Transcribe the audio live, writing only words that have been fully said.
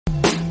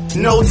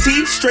No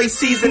tea, straight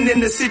seasoning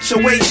the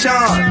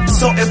situation.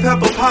 Salt and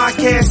Pepper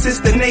Podcast is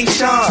the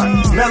nation.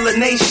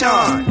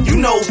 Melanation, you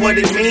know what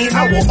it means.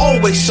 I will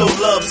always show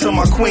love to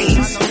my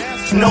queens.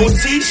 No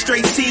tea,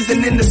 straight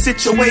seasoning the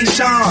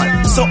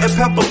situation. Salt and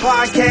Pepper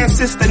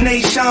Podcast is the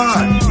nation.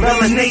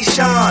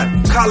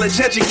 Melanation, college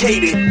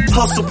educated.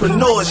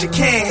 Hustlepreneurs, you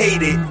can't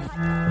hate it.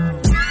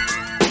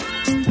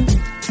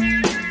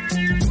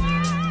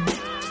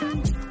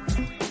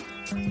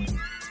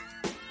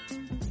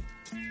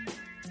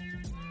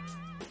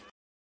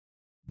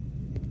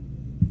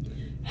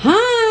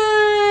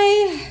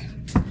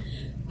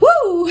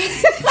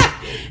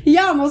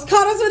 Y'all almost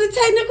caught us with a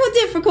technical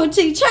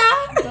difficulty,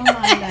 child. Don't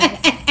mind us.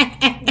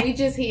 We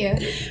just here.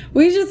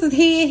 We just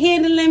here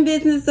handling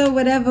business or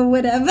whatever.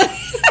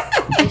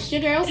 It's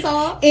your girl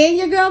Salt. And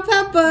your girl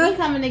Pepper. We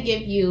coming to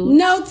give you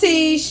no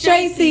tea,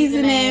 straight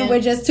seasoning.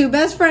 We're just two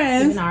best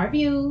friends. Giving our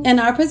views. And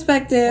our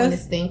perspectives. On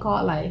this thing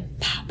called life.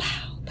 Pow,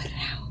 pow,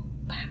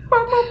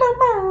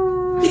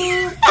 pow,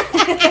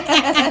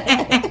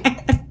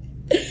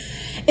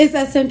 It's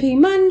SMP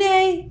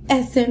Monday.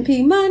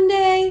 SMP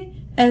Monday.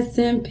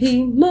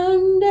 SMP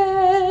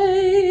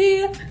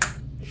Monday.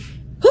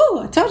 Whew,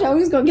 I told y'all we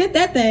was going to get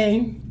that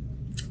thing.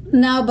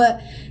 No, but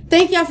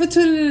thank y'all for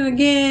tuning in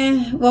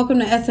again. Welcome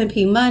to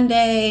SMP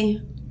Monday.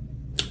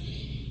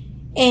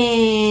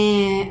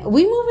 And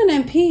we moving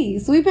in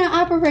peace. We've been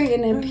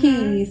operating in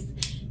peace.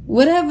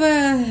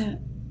 Whatever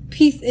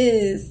peace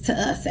is to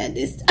us at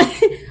this time.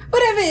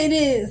 Whatever it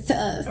is to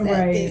us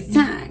at this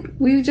time.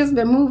 We've just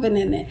been moving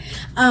in it.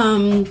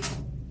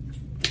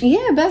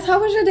 Yeah, Bess,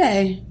 how was your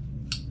day?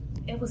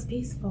 It was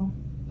peaceful.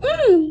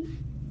 It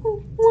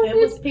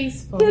was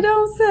peaceful. You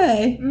don't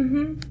say.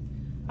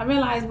 I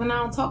realize when I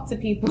don't talk to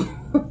people,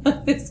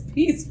 it's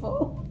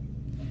peaceful.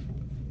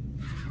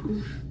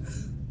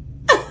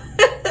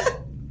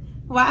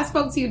 Well, I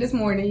spoke to you this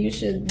morning. You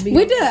should be.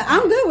 We did.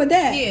 I'm good with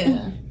that.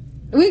 Yeah.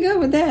 We good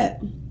with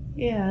that.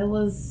 Yeah, it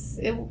was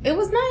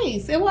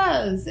nice. It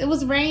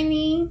was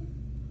rainy.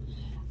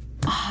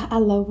 I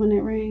love when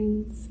it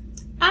rains.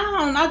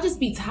 I'll just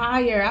be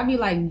tired. I'll be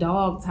like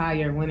dog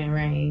tired when it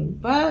rains.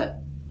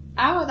 But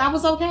I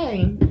was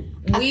okay.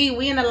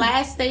 We in the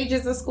last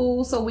stages of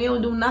school, so we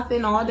don't do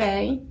nothing all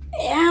day.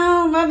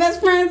 Yeah, my best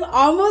friend's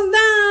almost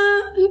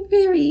done.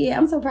 Period.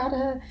 I'm so proud of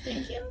her.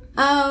 Thank you.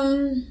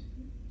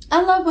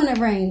 I love when it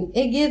rains.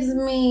 It gives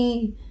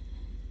me,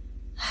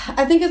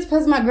 I think it's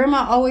because my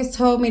grandma always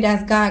told me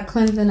that's God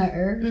cleansing the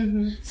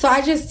earth. So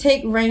I just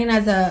take rain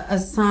as a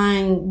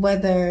sign,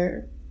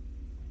 whether,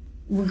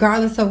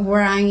 regardless of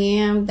where I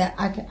am, that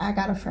I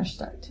got a fresh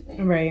start today.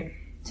 Right.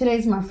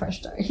 Today's my fresh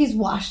start. He's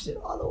washed it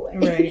all away.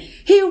 Right.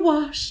 He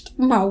washed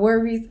my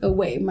worries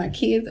away, my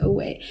kids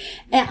away.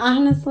 And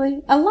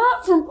honestly, a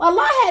lot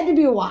had to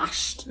be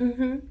washed.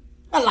 A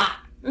lot.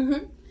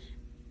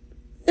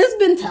 It's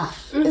been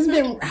tough. It's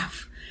been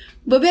rough.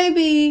 But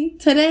baby,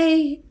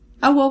 today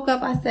I woke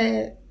up, I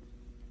said,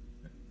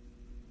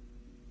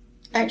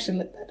 I actually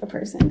looked at the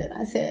person that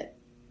I said,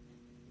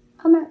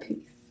 I'm at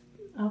peace.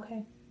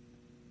 Okay.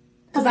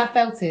 Because I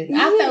felt it.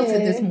 I felt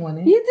it this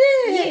morning. You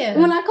did? Yeah.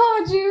 When I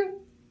called you.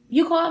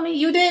 You called me?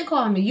 You did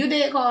call me.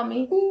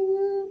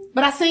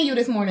 But I seen you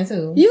this morning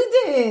too. You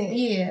did?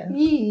 Yeah.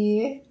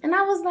 Yeah. And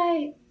I was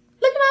like,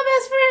 look at my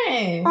best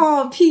friend.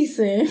 Oh,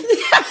 piecing.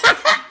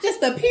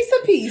 Just a piece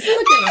of peace.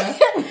 Look at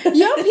her.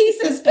 Your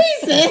piece is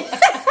piecing.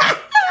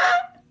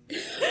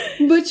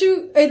 But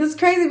it was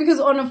crazy because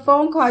on a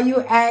phone call,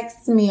 you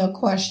asked me a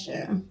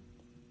question.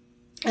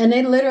 And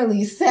it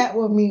literally sat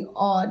with me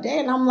all day.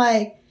 And I'm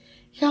like,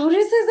 yo,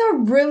 this is a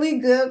really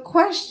good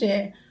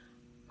question.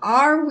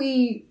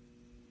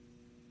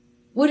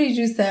 What did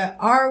you say?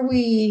 Are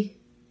we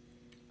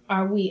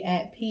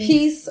at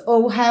peace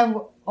or have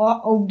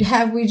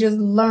we just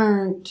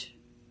learned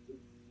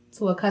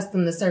to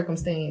accustom to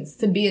circumstance,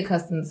 to be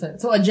accustomed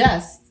to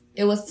adjust?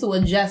 It was to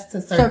adjust to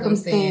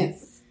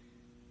circumstance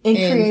and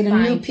create a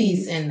new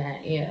peace in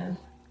that. Yeah.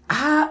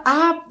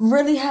 I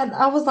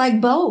was like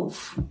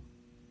both.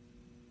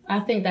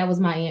 I think that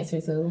was my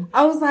answer too.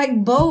 I was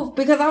like both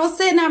because I was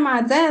sitting at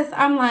my desk.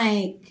 I'm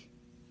like,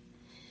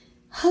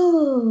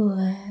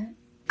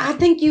 I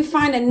think you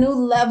find a new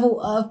level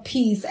of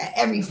peace at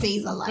every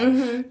phase of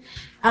life.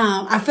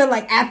 I feel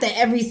like after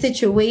every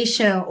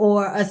situation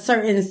or a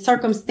certain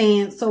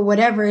circumstance or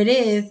whatever it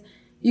is,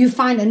 you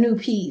find a new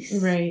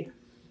peace. Right.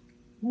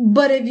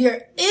 But if you're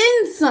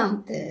in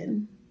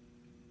something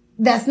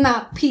that's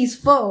not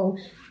peaceful,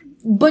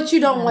 but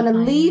you don't want to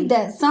leave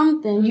that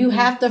something, you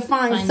have to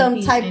find some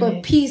type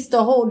of peace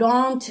to hold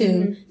on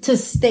to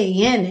stay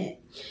in it.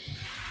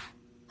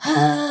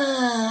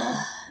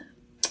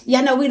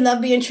 Y'all know we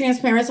love being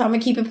transparent, so I'm going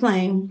to keep it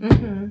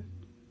plain.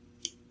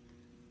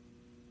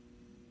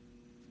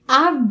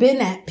 I've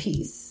been at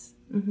peace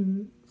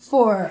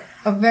for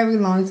a very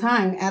long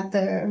time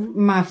after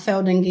my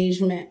failed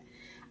engagement.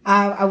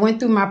 I went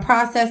through my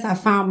process. I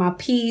found my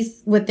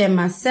peace within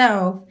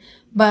myself,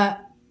 but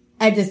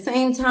at the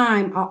same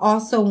time, I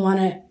also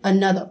wanted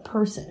another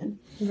person.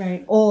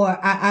 Right. Or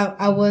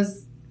I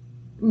was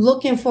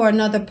looking for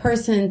another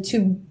person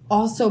to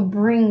also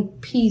bring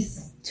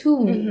peace to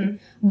me,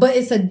 but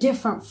it's a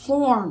different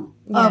form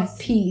of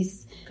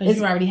peace. Because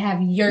you already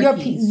have your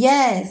peace.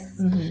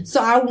 Yes.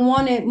 So I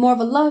wanted more of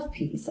a love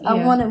piece. I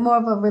wanted more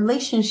of a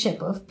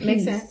relationship of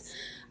peace. Makes sense.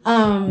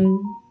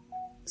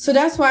 So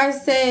that's why I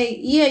say,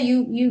 yeah,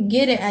 you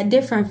get it at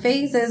different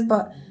phases,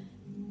 but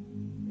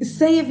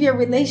say if your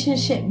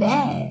relationship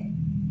bad,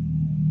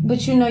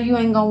 but you know you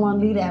ain't gonna want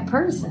to leave that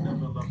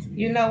person.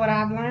 You know what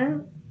I've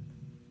learned?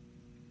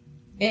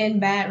 In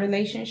bad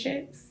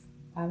relationships,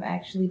 I've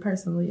actually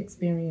personally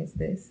experienced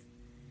this.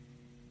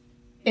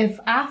 If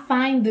I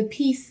find the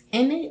peace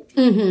in it,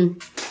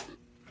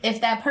 if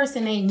that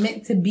person ain't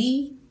meant to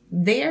be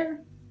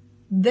there,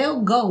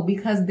 they'll go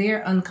because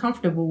they're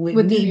uncomfortable with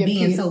me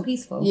being so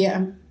peaceful.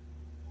 Yeah.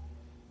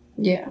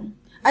 Yeah.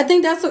 I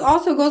think that's what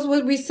also goes with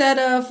what we said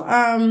of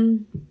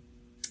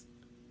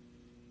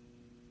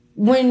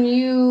when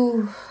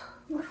you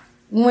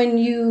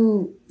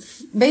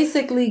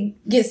basically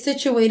get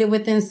situated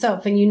within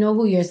self and you know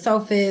who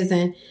yourself is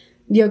and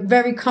you're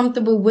very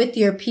comfortable with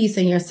your peace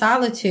and your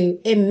solitude,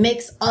 it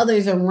makes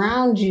others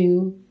around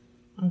you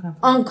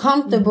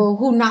uncomfortable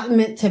who not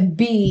meant to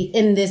be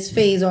in this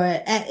phase or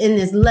in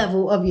this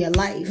level of your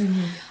life.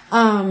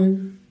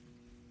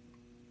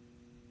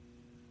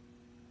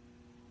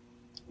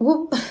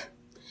 Well,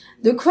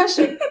 the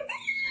question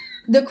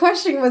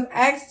was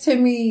asked to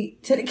me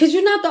today, because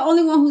you're not the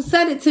only one who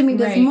said it to me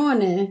this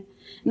morning.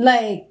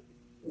 Like,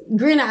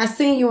 Greener, I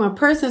seen you in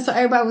person, so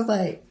everybody was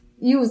like,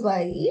 you was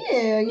like,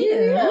 yeah,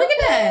 look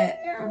at that.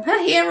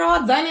 Her hair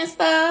all done and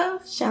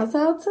stuff. Shouts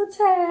out to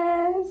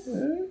Tess.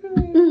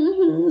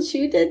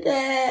 She did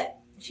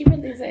that. She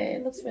really said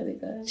it looks really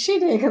good. She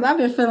did, because I've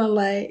been feeling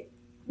like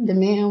the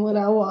man what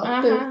I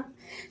walked through.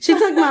 She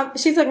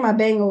took my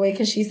bang away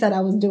because she said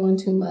I was doing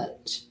too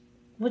much.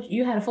 What,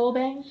 you had a full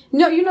bang?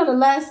 No, you know the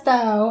last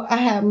style I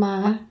had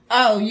my.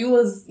 Oh, you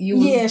was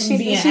yeah.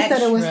 She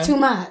said it was too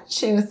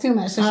much. It was too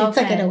much, so she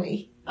took it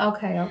away.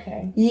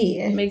 Okay.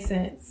 Yeah, makes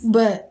sense.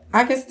 But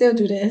I can still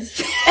do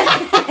this.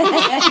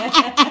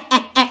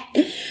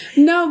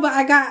 No, but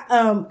I got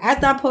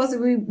after I posted,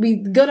 we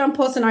good on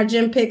posting our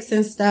gym pics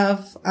and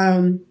stuff.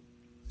 I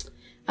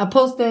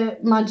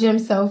posted my gym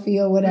selfie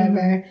or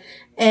whatever,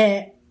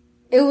 and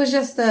it was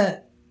just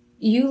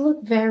you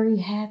look very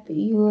happy.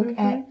 You look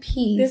at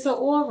peace. There's an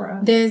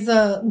aura. There's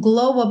a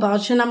glow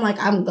about you. And I'm like,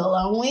 I'm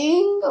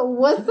glowing?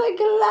 What's a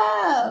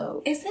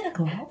glow? Is it a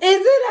glow?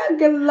 Is it a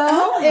glow?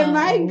 Oh. Am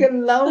I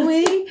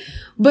glowing?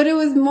 But it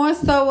was more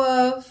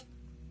so of,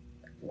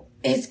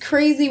 it's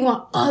crazy when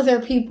other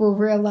people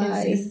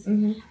realize.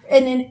 And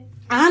then,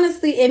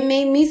 honestly, it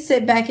made me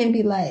sit back and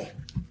be like,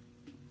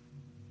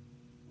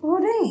 oh,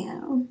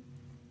 damn.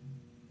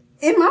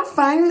 Am I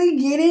finally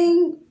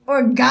getting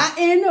or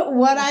gotten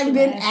what I've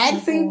been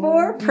asking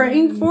for,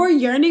 praying for,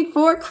 yearning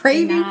for,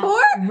 craving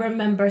for?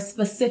 Remember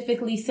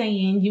specifically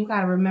saying, you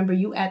gotta remember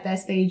you at that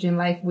stage in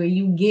life where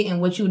you getting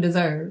what you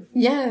deserve.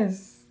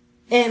 Yes.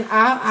 And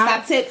I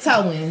stop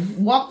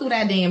tiptoeing. Walk through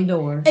that damn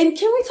door. And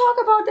can we talk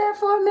about that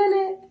for a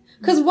minute?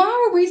 Because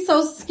why are we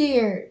so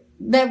scared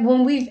that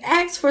when we've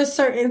asked for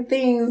certain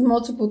things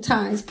multiple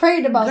times,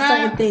 prayed about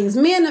certain things,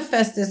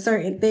 manifested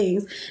certain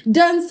things,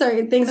 done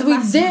certain things,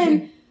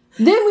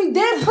 then we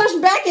did push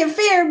back in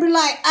fear and be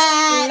like,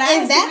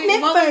 is that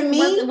meant for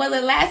me? Was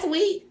it last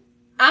week?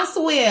 I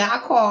swear, I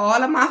called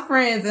all of my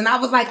friends and I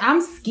was like,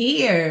 I'm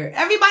scared.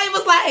 Everybody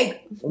was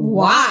like,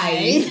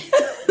 why?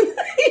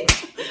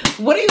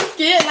 What are you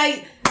scared?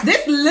 Like,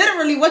 this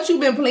literally what you've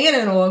been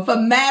planning on for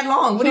mad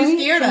long. What are you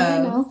scared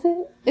of?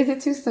 Is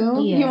it too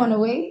soon? Yeah. You want to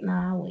wait?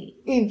 Nah, I'll wait.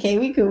 Okay,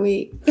 we could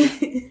wait.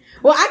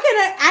 Well,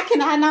 I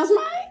can announce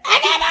mine. I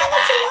can announce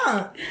what you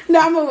want. No,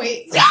 I'm gonna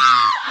wait.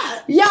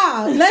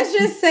 Y'all, let's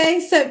just say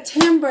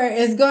September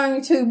is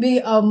going to be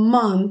a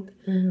month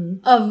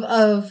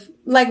of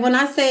like, when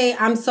I say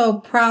I'm so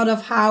proud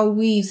of how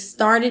we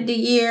started the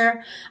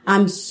year,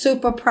 I'm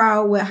super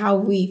proud with how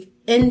we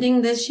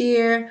ending this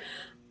year.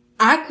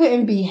 I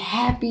couldn't be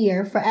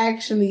happier for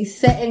actually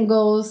setting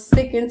goals,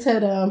 sticking to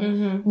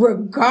them,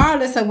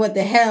 regardless of what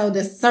the hell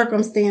the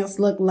circumstance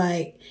looked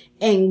like,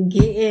 and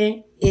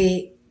getting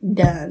it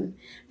done.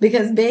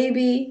 Because,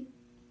 baby,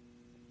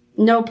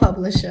 no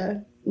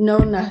publisher, no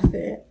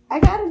nothing. I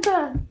got it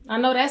done. I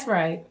know that's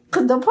right.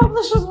 Because the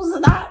publishers was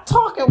not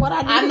talking what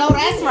I needed. I know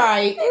that's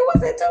right. They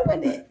wasn't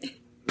doing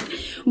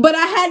it. But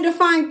I had to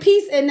find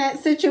peace in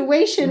that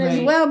situation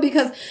as well,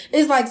 because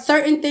it's like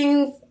certain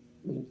things,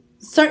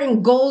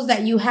 certain goals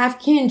that you have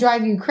can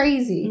drive you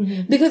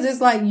crazy because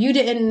it's like you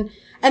didn't.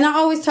 And I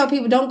always tell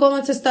people, don't go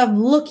into stuff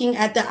looking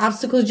at the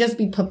obstacles, just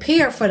be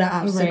prepared for the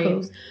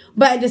obstacles.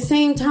 But at the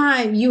same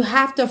time, you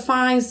have to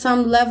find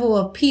some level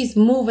of peace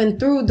moving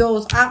through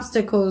those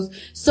obstacles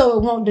so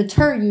it won't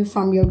deter you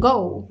from your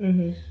goal.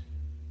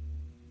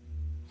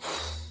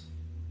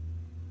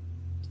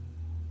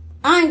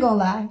 I ain't gonna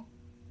lie.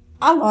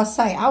 I lost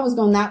sight. I was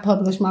gonna not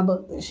publish my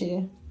book this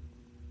year.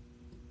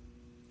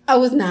 I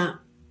was not.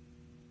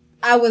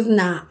 I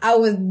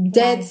was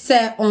dead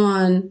set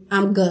on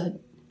I'm good.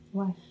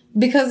 Why?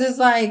 Because it's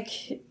like,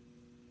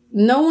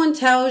 no one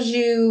tells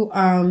you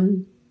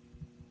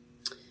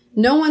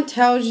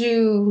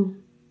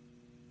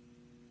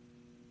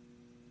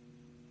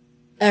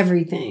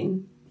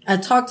everything. I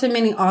talk to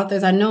many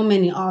authors. I know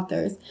many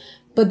authors,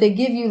 but they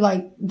give you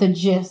like the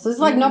gist. It's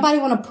like nobody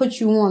want to put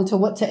you on to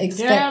what to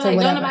expect or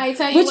whatever. Don't nobody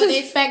tell you what to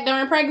expect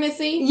during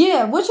pregnancy?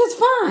 Yeah, which is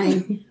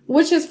fine.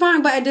 Which is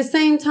fine. But at the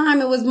same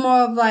time, it was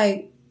more of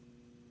like,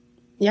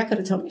 y'all could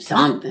have told me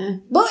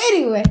something. But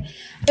anyway,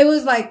 it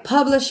was like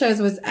publishers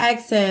was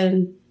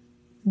asking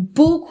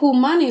buku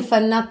money for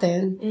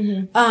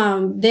nothing.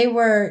 They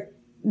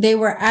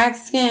were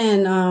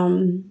asking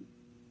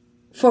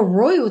for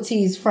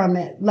royalties from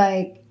it.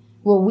 Like,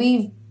 well,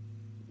 we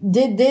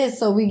did this,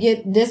 so we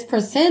get this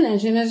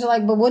percentage. And it's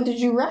like, but what did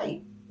you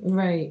write?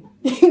 Right.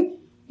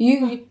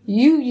 You helped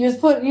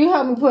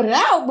me put it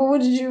out, but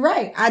what did you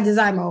write? I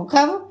designed my own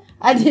cover.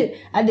 I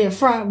did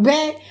front,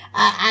 back.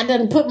 I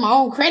didn't put my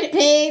own credit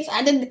page.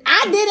 I did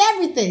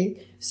everything.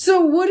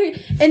 So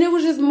and it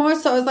was just more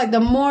so, it's like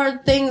the more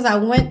things I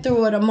went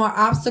through or the more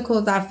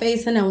obstacles I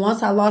faced. And then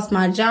once I lost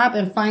my job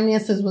and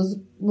finances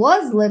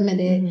was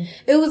limited,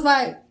 it was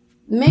like,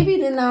 maybe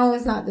then now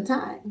is not the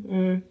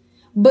time.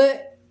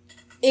 But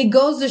it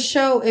goes to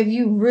show, if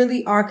you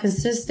really are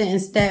consistent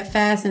and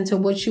steadfast into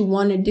what you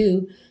want to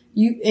do,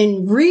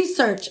 and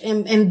research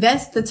and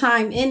invest the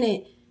time in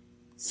it,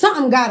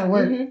 something gotta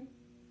work.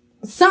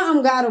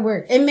 Something gotta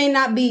work. It may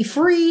not be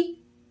free,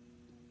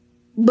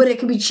 but it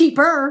could be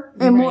cheaper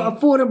and more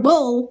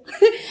affordable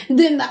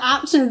than the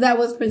options that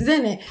was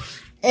presented.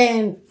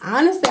 And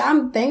honestly,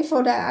 I'm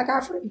thankful that I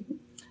got free.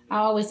 I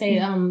always say,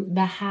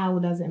 the how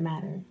doesn't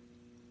matter.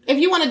 If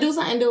you want to do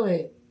something, do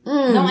it.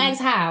 Don't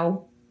ask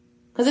how,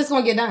 because it's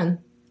going to get done.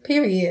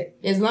 Period.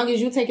 As long as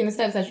you're taking the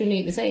steps that you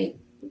need to take,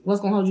 what's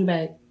going to hold you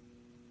back?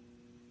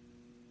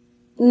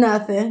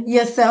 Nothing.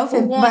 Yourself,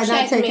 by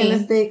not taking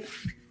the stick.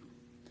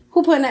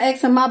 Who putting an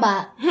X in my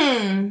bot?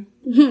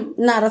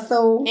 Not a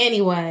soul.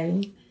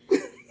 Anyway.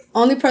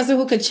 Only person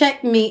who could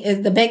check me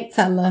is the bank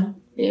teller.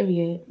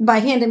 Period. By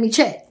handing me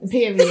checks.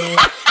 Period.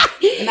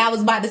 And I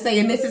was about to say,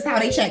 and this is how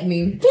they check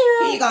me.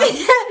 Here you go.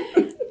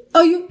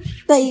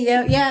 There you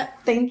go. Yeah,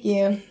 thank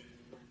you.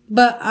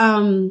 But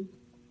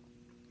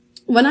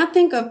when I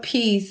think of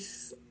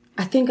peace,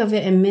 I think of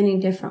it in many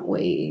different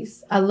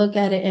ways. I look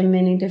at it in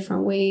many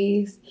different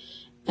ways.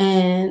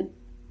 And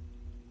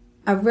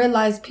I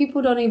realize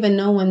people don't even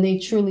know when they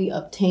truly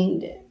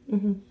obtained it.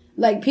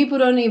 Like, people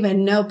don't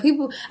even know.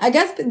 I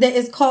guess that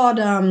it's called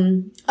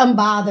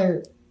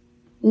unbothered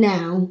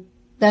now.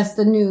 That's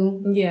the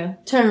new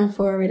term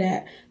for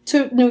it.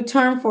 New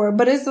term for it.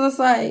 But it's just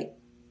like,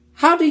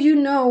 how do you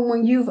know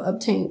when you've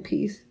obtained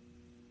peace?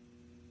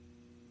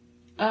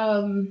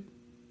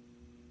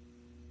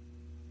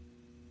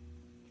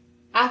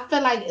 I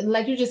feel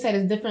like you just said,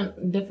 it's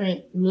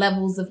different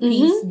levels of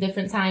peace,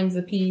 different times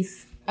of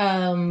peace.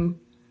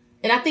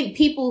 And I think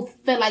people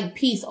feel like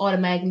peace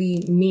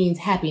automatically means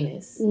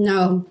happiness.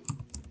 No.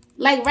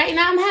 Like right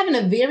now, I'm having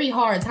a very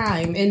hard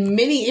time in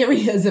many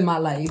areas in my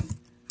life,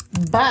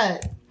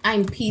 but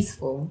I'm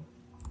peaceful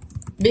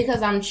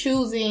because I'm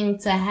choosing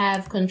to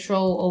have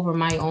control over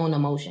my own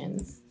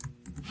emotions.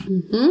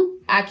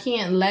 I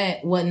can't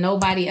let what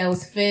nobody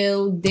else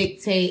feel,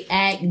 dictate,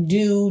 act,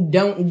 do,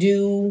 don't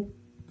do,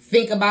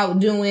 think about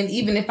doing,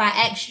 even if I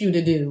asked you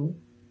to do.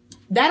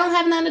 That don't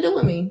have nothing to do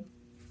with me.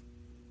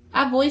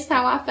 I voiced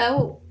how I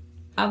felt.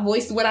 I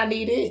voiced what I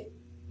needed.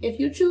 If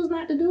you choose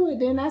not to do it,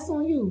 then that's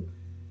on you.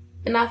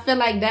 And I feel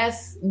like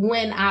that's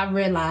when I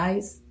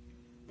realized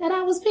that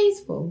I was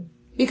peaceful.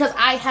 Because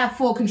I have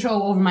full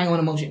control over my own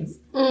emotions.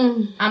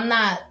 I'm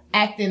not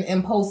acting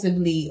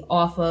impulsively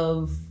off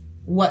of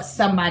what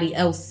somebody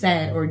else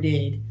said or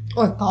did.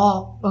 Or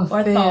thought.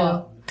 Or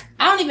thought.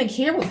 I don't even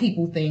care what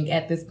people think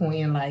at this point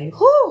in life.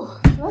 Whew,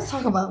 let's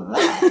talk about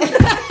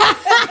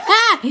that.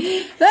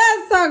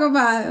 Let's talk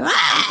about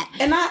that.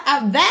 And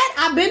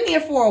I've been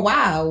there for a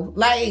while.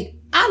 Like,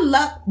 I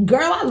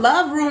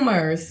love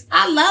rumors.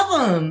 I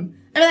love them.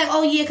 They're like,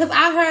 oh yeah, cause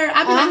I heard,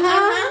 I've been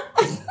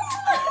like,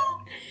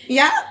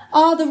 yeah.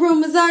 All the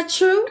rumors are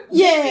true?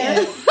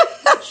 Yeah.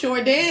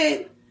 Sure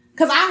did.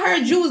 Cause I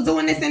heard you was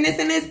doing this and this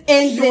and this.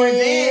 And sure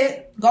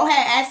did. Go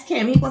ahead, ask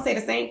him. He gonna say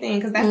the same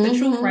thing, cause that's the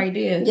truth right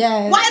there.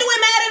 Yeah. Why do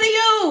it matter to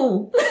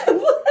you?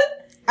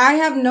 I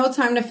have no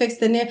time to fix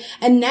the narrative.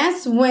 And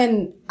that's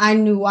when I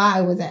knew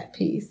I was at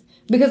peace.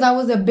 Because I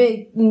was a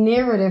big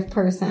narrative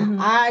person.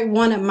 I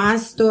wanted my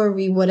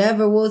story,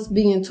 whatever was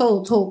being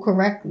told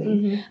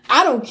correctly.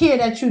 I don't care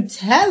that you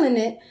telling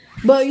it,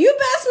 but you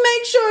best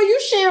make sure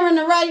you sharing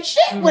the right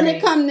shit when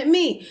it come to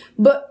me.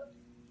 But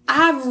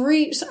I've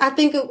reached, I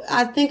think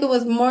it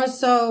was more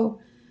so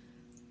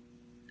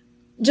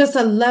just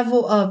a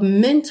level of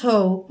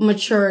mental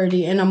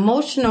maturity and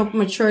emotional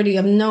maturity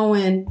of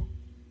knowing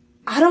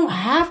I don't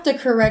have to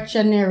correct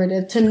your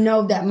narrative to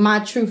know that my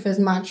truth is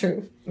my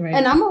truth. Right.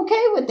 And I'm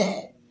okay with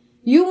that.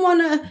 You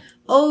want to,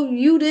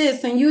 you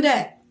this and you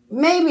that.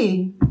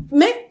 Maybe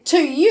to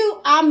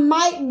you, I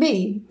might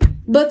be.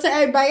 But to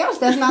everybody else,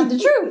 that's not the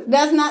truth.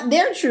 That's not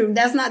their truth.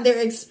 That's not their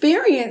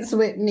experience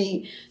with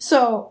me.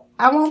 So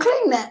I won't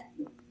claim that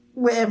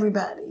with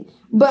everybody.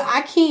 But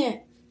I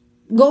can't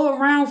go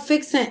around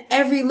fixing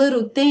every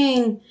little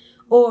thing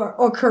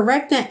or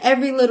correcting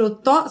every little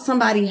thought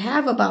somebody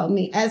have about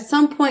me. At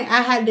some point,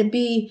 I had to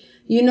be,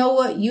 you know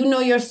what? You know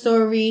your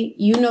story.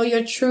 You know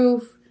your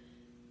truth.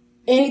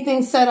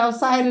 Anything said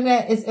outside of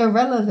that is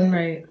irrelevant.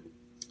 Right.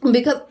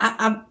 Because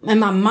and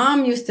my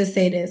mom used to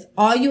say this,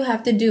 all you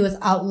have to do is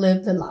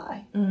outlive the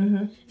lie.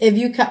 Mm-hmm. If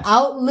you can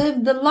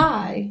outlive the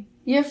lie,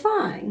 you're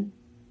fine.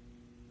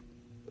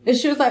 And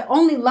she was like,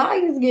 only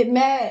liars get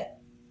mad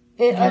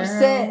and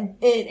upset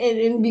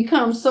and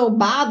become so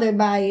bothered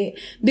by it.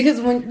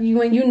 Because when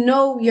you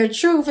know your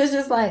truth, it's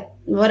just like,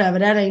 whatever,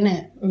 that ain't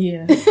it.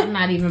 Yeah. I'm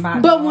not even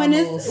bothered. But when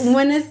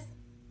it's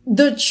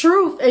the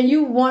truth and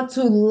you want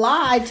to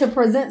lie to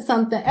present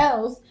something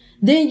else,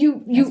 then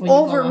you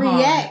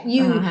overreact.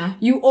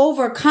 You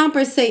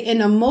overcompensate an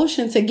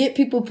emotion to get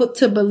people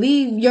to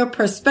believe your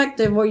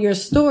perspective or your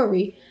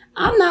story.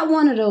 I'm not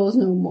one of those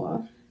no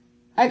more.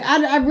 Like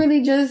I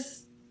really just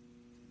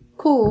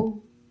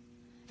cool.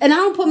 And I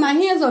don't put my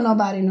hands on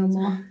nobody no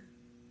more.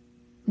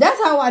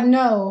 That's how I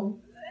know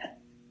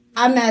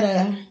I'm at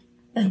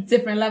a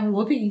different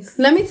level of peace.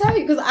 Let me tell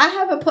you, because I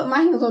haven't put my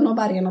hands on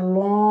nobody in a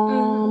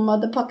long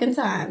motherfucking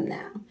time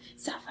now.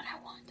 Except for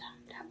that one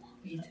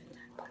reason.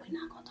 But we're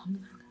not going to talk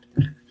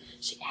about it.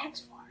 She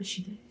asked for it.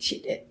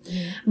 She did.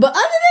 Yeah. But other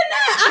than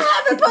that, I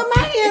haven't put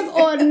my hands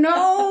on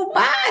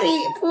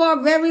nobody for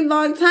a very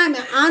long time.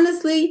 And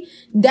honestly,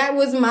 that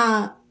was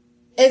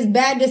it's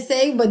bad to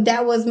say, but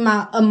that was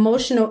my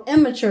emotional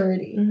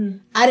immaturity. Mm-hmm.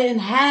 I didn't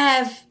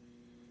have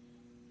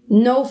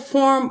no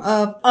form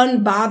of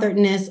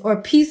unbotheredness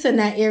or peace in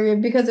that area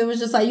because it was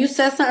just like, you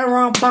said something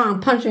wrong,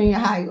 bam, punch you in your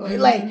hyoid.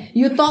 Like,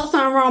 you thought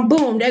something wrong,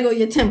 boom, there go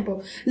your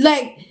temple.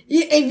 Like,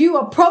 if you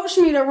approach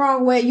me the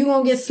wrong way, you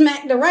gonna get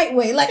smacked the right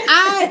way. Like,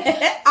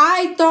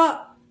 I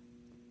thought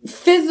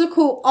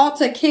physical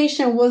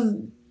altercation was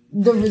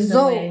the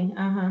result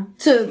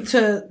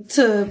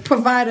to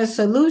provide a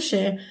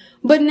solution.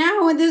 But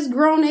now in this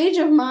grown age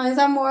of mine,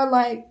 I'm more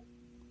like,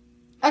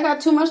 I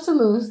got too much to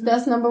lose.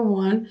 That's number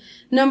one.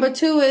 Number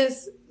two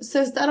is,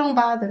 sis, that don't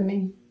bother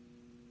me.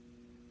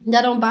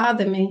 That don't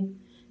bother me.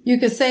 You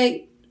could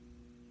say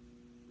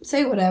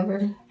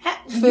whatever.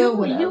 Feel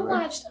whatever. You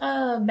watched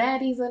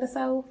Baddies of the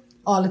South?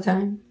 All the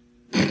time.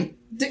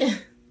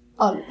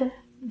 All the time.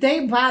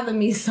 They bother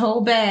me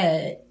so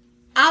bad.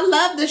 I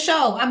love the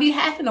show. I be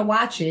having to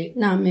watch it.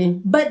 Not me.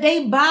 But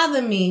they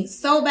bother me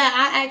so bad.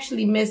 I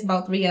actually missed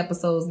about 3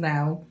 episodes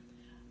now.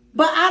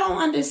 But I don't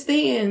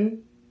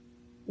understand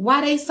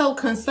why they so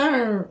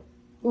concerned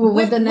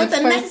with the next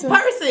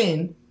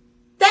person.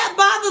 That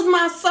bothers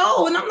my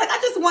soul. And I'm like, I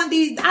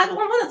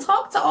want to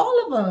talk to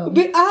all of them.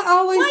 But why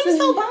are you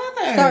so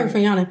bothered? Sorry for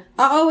yawning.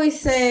 I always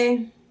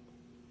say,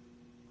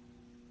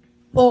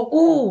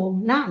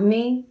 not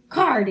me,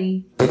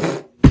 Cardi.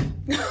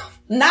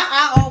 Not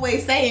I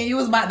always saying you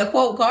was about to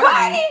quote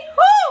Cardi.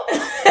 Who?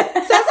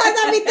 Sometimes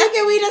I be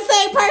thinking we the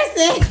same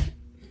person.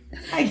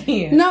 I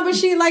can't. No, but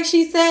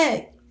she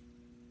said,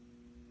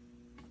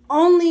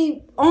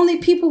 only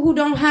people who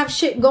don't have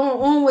shit going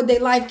on with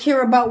their life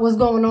care about what's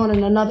going on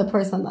in another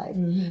person's life.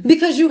 Mm-hmm.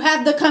 Because you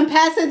have the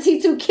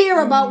capacity to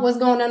care about what's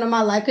going on in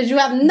my life because you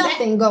have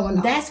nothing going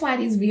on. That's why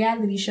these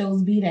reality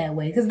shows be that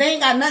way. Because they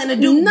ain't got nothing to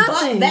do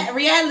but that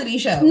reality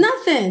show.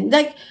 Nothing.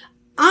 Like,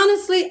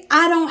 honestly,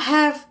 I don't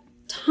have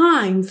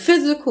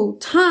physical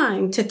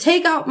time to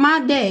take out my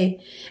day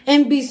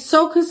and be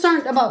so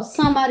concerned about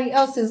somebody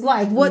else's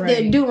life, what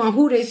they're doing,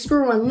 who they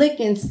screwing,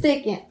 licking,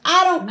 sticking.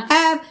 I don't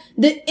have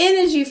the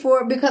energy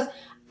for it because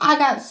I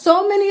got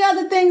so many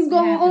other things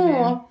going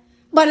on.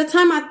 By the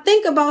time I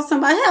think about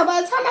somebody,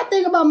 by the time I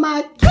think about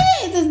my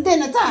kids, it's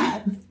dinner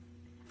time.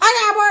 I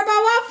gotta worry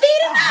about what I'm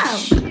feeding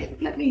them.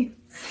 Shit, let me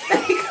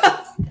go.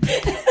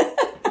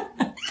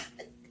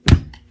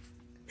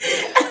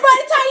 By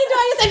the time you do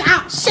it, you think,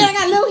 oh shit, I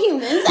got little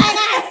humans.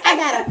 I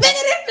gotta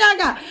figure this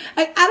out.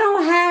 Like, I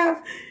don't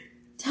have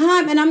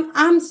time, and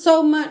I'm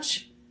so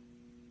much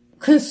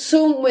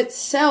consumed with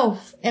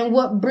self and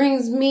what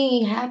brings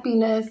me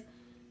happiness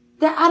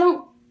that I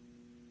don't.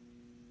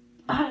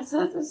 It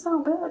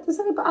sounds bad to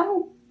say, but I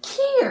don't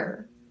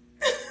care.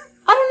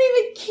 I don't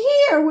even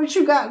care what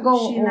you got going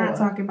on. She's not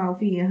talking about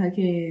feeding her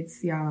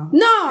kids, y'all.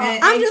 No,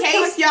 in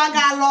case y'all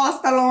got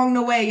lost along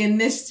the way in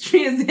this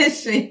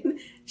transition.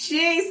 She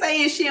ain't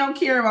saying she don't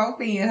care about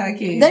feeding her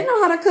kids. They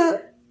know how to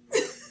cook.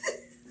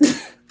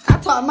 I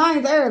taught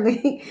mine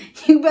early.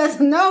 You best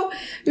know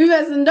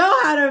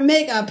how to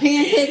make a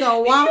pancake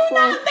or waffle.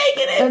 You're not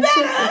making it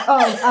better.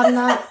 Oh,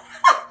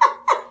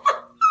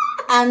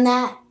 I'm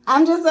not.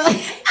 I'm just like,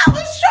 I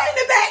was trying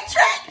to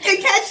backtrack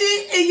and catch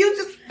it, and you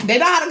just, they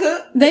know how to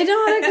cook. They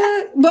know how to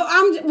cook.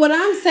 But what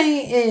I'm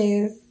saying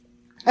is,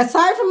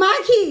 aside from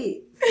my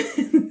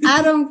kids,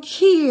 I don't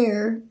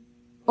care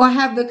or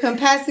have the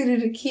capacity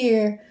to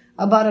care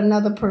about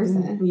another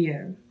person.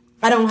 Yeah.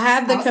 I don't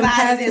have the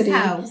capacity.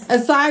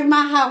 Outside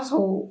my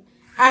household.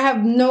 I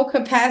have no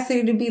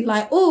capacity to be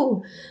like,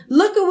 oh,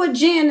 look at what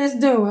Jen is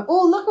doing.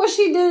 Oh, look what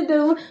she did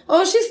do.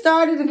 Oh, she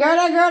started the girl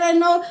that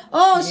know.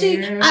 Oh,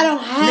 I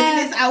don't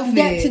have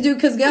that to do.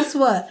 Cause guess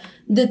what?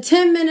 The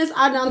 10 minutes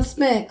I done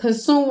spent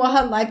consumed with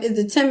her life is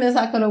the 10 minutes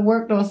I could have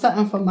worked on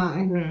something for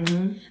mine.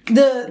 Mm-hmm.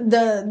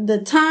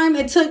 The time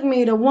it took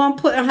me to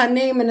putting her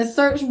name in the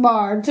search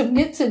bar to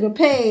get to the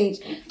page,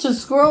 to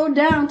scroll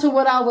down to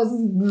what I was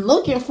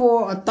looking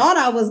for or thought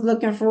I was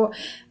looking for.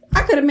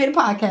 I could have made a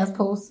podcast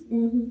post.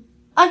 Mm-hmm.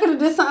 I could have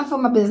did something for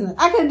my business.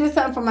 I could have did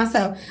something for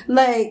myself.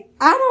 Like,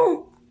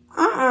 I'm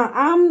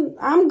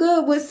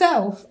good with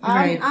self.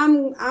 Right.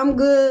 I'm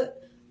good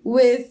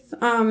with,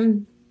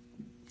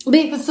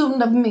 being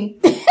consumed of me.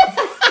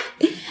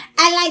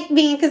 I like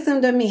being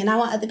consumed of me, and I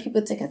want other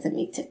people to consume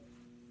me too.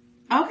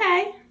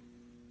 Okay.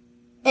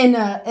 In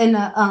a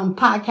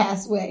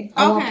podcast way.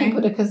 I want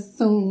people to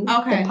consume the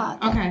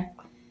podcast. Okay.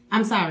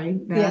 I'm sorry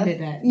that I did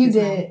that. You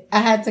did. I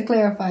had to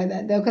clarify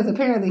that though, because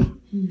apparently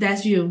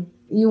that's you.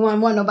 You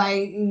want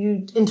nobody,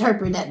 you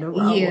interpret that the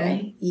wrong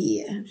way.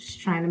 Yeah.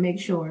 Just trying to make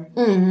sure.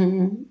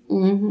 Mm-hmm.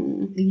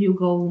 Mm-hmm. You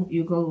go.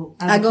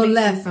 I go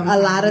left a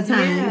lot of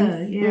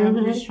times. Yeah. Mm-hmm.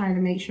 I'm just trying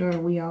to make sure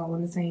we all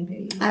on the same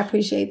page. I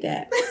appreciate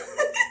that.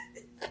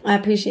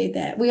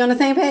 We on the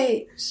same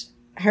page?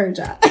 Heard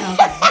y'all.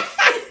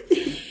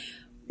 Okay.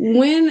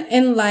 When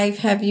in life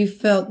have you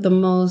felt the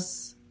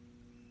most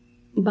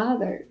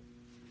bothered?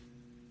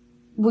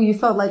 Where you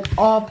felt like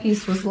all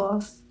peace was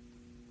lost?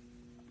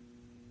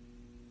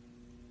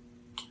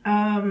 Be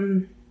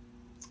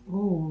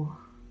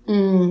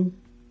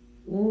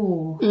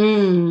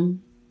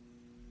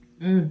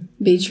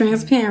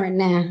transparent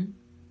now.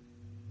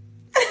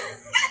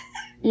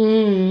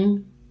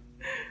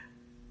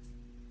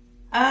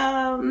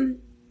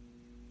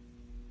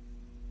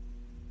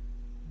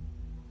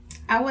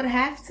 I would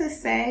have to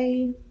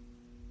say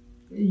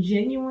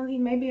genuinely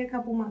maybe a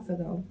couple months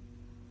ago.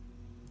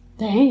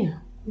 Damn.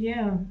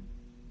 Yeah.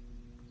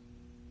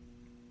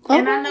 Okay.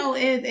 And I know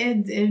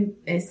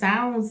it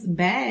sounds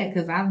bad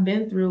because I've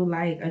been through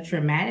like a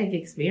traumatic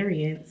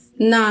experience.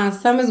 Nah,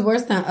 some is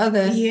worse than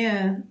others.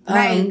 Yeah.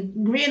 Like,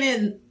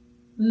 granted,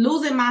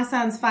 losing my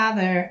son's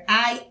father,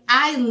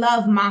 I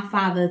love my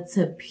father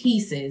to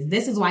pieces.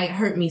 This is why it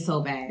hurt me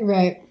so bad.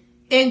 Right.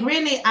 And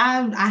granted,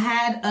 I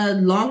had a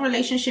long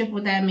relationship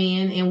with that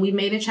man and we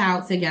made a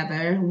child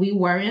together. We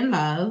were in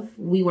love.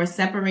 We were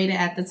separated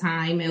at the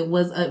time. It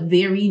was a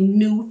very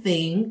new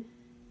thing.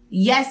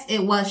 Yes,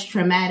 it was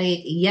traumatic.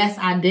 Yes,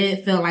 I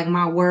did feel like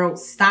my world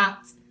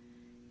stopped.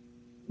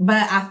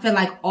 But I feel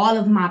like all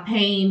of my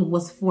pain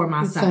was for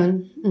my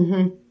son.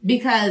 Mm-hmm.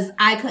 Because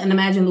I couldn't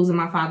imagine losing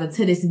my father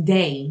to this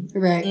day.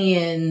 Right.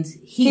 And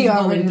he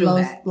already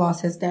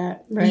lost his dad.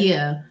 Right.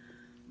 Yeah.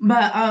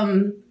 But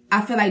I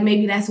feel like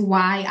maybe that's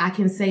why I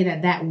can say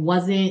that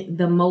wasn't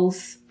the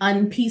most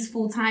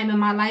unpeaceful time in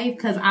my life.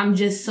 Because I'm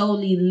just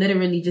solely,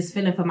 literally just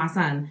feeling for my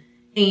son.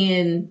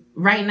 And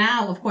right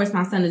now, of course,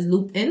 my son is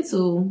looped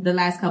into the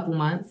last couple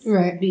months.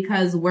 Right.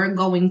 Because we're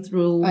going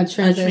through a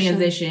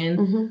transition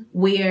mm-hmm.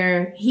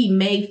 where he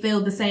may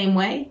feel the same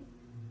way.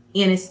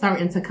 And it's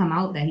starting to come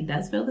out that he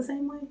does feel the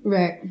same way.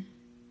 Right.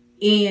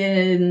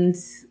 And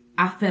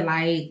I feel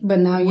like... But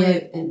now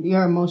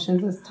your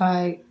emotions is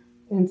tied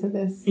into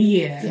this.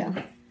 Yeah.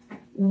 Yeah.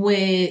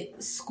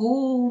 With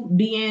school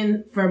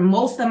being, for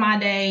most of my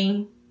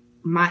day,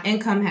 my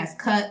income has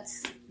cut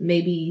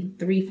maybe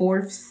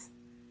 3/4.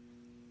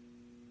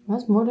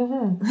 That's more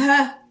than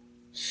her.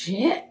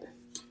 Shit.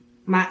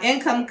 My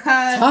income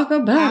cut. Talk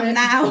about it.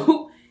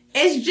 Now,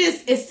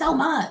 it's so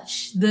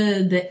much.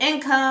 The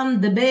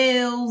income, the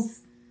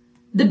bills,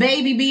 the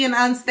baby being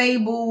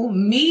unstable,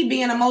 me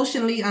being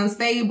emotionally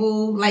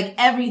unstable, like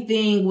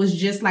everything was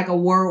just like a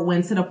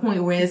whirlwind to the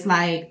point where it's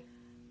like,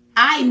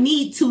 I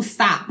need to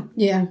stop.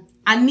 Yeah.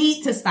 I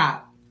need to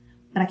stop.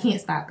 But I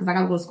can't stop because I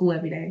gotta go to school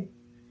every day.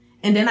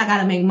 And then I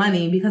gotta make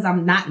money because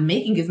I'm not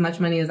making as much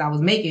money as I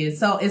was making.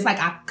 So it's like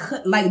I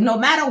could, like, no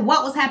matter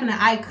what was happening,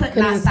 I could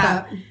not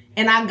stop.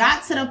 And I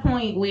got to the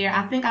point where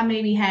I think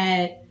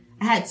I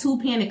had 2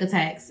 panic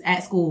attacks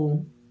at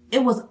school.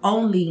 It was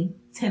only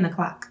 10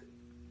 o'clock.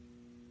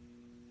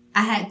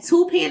 I had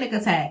 2 panic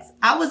attacks.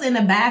 I was in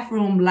the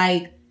bathroom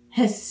like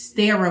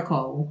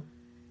hysterical.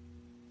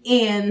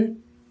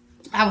 And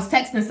I was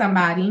texting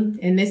somebody,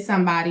 and this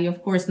somebody,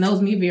 of course,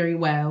 knows me very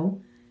well.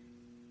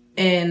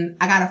 And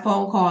I got a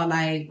phone call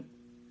like,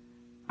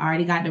 I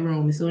already got the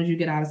room. As soon as you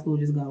get out of school,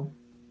 just go.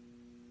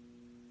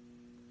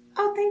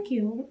 Oh, thank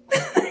you.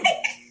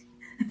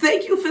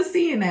 Thank you for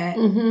seeing that.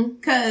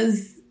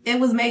 Because it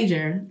was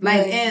major.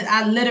 Like, and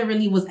I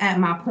literally was at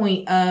my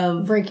point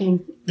of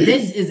breaking.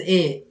 This is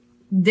it.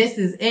 This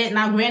is it.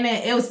 Now,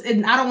 granted,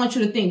 I don't want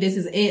you to think this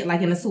is it,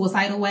 like in a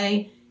suicidal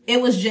way. It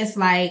was just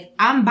like,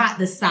 I'm about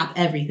to stop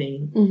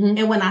everything.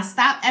 And when I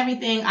stop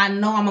everything, I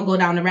know I'm going to go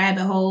down the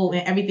rabbit hole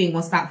and everything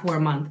will stop for a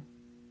month.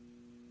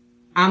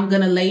 I'm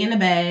going to lay in the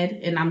bed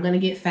and I'm going to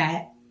get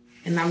fat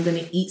and I'm going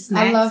to eat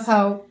snacks. I love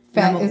how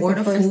fat is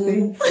the first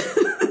thing.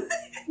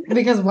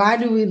 Because why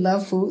do we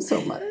love food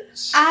so much?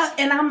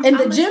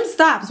 The gym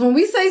stops. When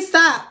we say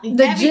stop,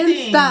 the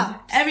gym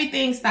stops.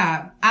 Everything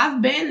stopped.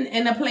 I've been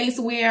in a place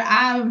where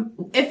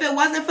if it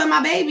wasn't for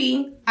my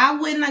baby, I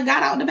wouldn't have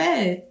got out of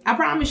bed. I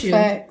promise you.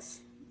 Facts.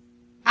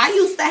 I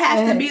used to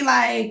have to be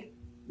like,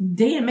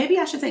 damn, maybe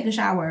I should take a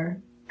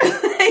shower.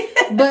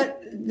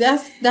 But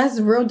that's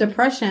real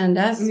depression.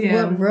 That's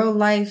what real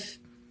life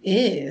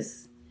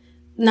is.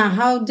 Now,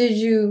 how did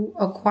you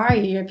acquire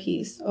your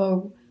peace?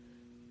 Or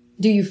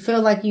do you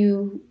feel like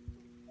you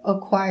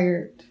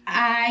acquired?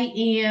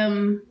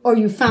 Or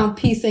you found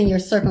peace in your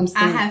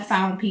circumstance? I have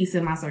found peace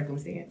in my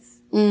circumstance.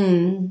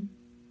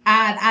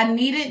 I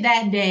needed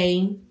that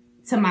day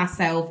to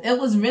myself. It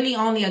was really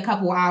only a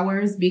couple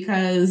hours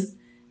because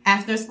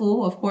after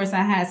school, of course,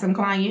 I had some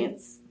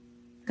clients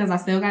because I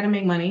still got to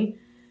make money.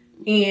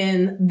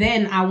 And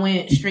then I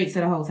went straight to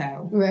the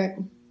hotel. Right.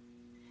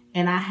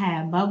 And I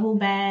had bubble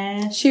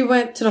bath. She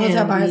went to the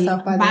hotel by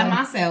herself, by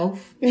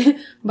myself.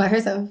 By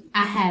herself.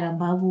 I had a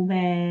bubble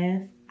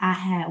bath. I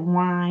had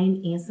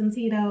wine and some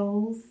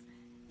Tito's.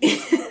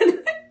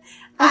 I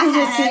can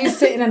just see you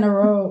sitting in the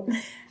robe.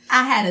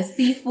 I had a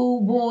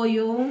seafood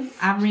boil.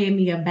 I read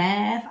me a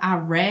bath. I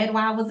read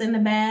while I was in the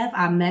bath.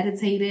 I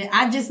meditated.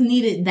 I just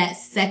needed that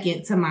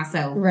second to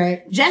myself.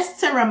 Right.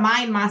 Just to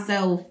remind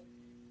myself,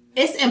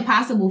 it's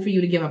impossible for you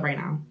to give up right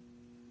now.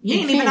 You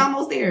ain't even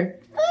almost there.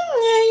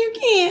 Yeah, you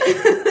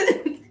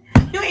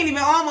can't. You ain't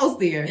even almost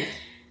there.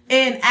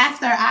 And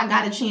after I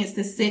got a chance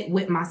to sit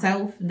with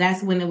myself,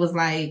 that's when it was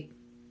like,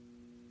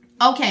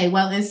 okay,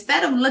 well,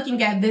 instead of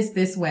looking at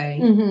this way,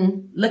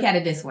 look at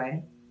it this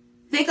way.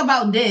 Think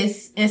about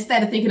this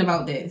instead of thinking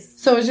about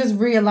this. So it's just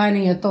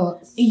realigning your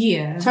thoughts.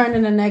 Yeah.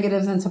 Turning the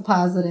negatives into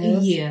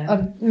positives.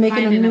 Yeah.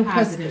 Making finding a new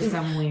positive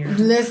somewhere.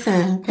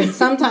 Listen, because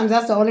sometimes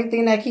that's the only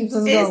thing that keeps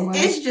us going.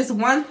 It's just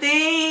one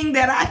thing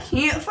that I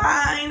can't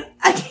find.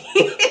 I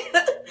can't.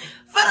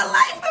 For the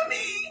life of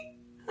me.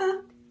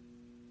 Huh?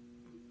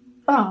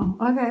 Oh,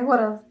 okay. What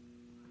else?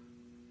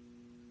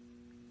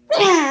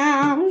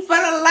 For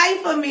the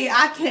life of me,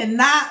 I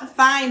cannot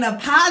find a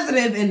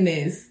positive in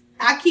this.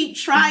 I keep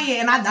trying,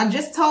 and I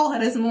just told her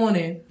this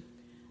morning,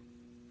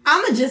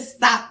 I'm going to just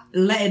stop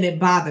letting it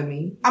bother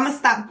me. I'm going to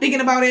stop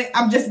thinking about it.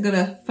 I'm just going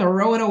to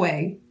throw it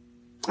away.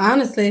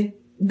 Honestly.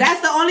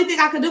 That's the only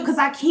thing I can do because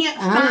I can't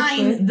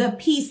find the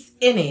peace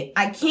in it.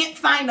 I can't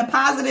find the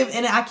positive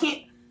in it. I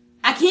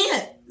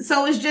can't.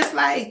 So it's just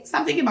like,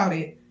 stop thinking about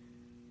it.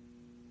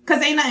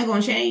 Because ain't nothing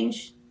going to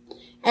change.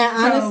 And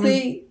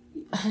honestly,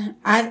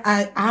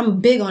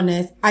 I'm big on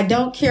this. I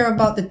don't care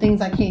about the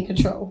things I can't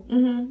control.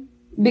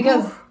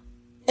 Because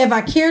if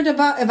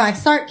I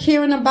start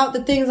caring about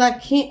the things I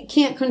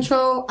can't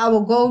control, I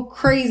will go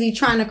crazy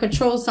trying to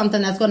control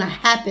something that's going to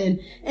happen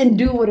and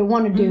do what I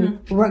want to do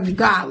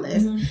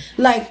regardless.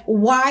 Like,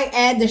 why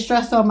add the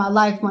stress on my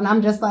life when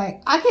I'm just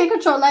like, I can't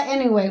control that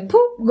anyway.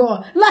 Poop,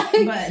 gone. Like,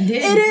 it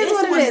is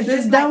what it is.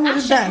 It's done what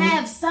it's done.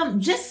 I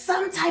should have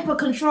some type of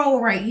control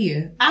right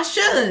here. I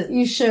should.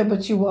 You should,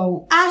 but you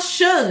won't. I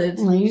should.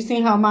 Well, you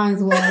seen how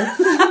mine was.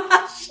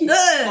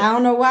 I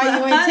don't know why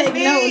you ain't take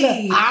note.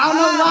 Look, I don't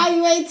know why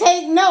you ain't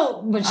take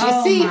note, but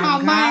you see how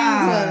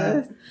mine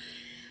was.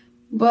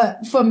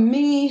 But for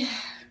me,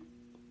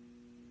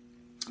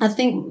 I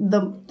think the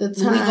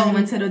time we go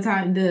into the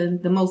time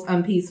the most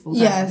unpeaceful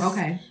time. Yes,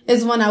 okay,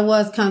 is when I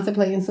was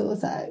contemplating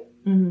suicide.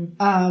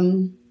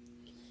 And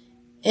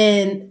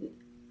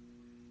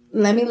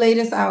let me lay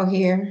this out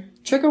here.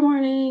 Trigger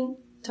warning.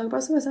 Talk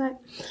about suicide.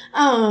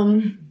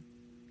 I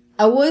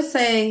would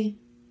say,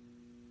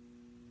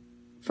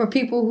 for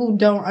people who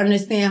don't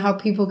understand how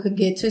people could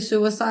get to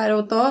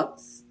suicidal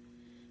thoughts,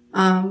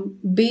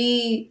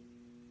 be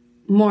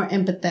more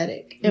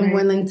empathetic and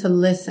willing to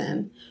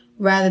listen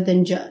rather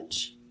than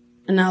judge.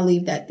 And I'll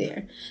leave that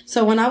there.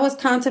 So when I was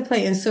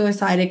contemplating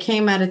suicide, it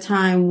came at a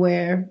time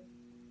where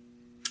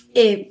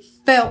it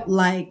felt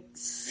like,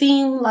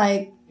 seemed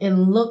like,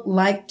 and looked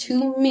like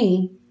to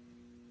me,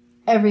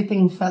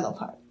 everything fell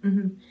apart.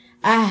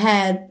 I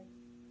had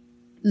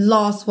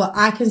lost what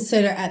I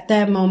consider at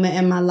that moment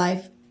in my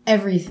life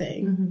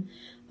everything.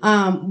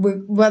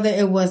 Whether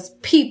it was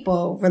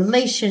people,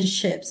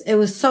 relationships, it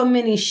was so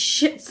many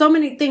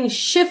things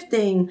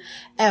shifting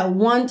at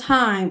one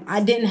time.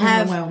 I didn't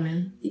have,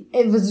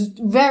 it was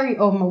very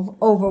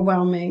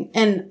overwhelming.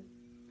 And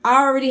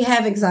I already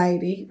have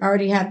anxiety. I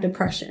already have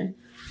depression.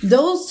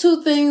 Those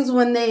two things,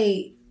 when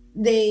they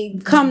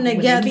come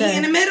together, be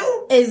in the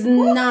middle is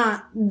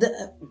not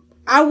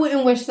I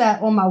wouldn't wish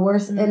that on my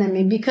worst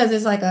enemy, because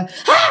it's like I'm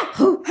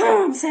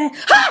sad,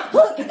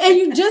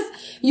 and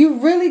you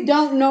really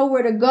don't know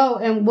where to go.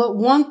 And what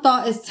one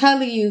thought is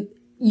telling you,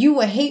 you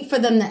would hate for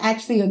them to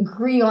actually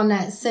agree on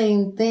that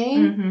same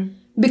thing,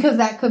 because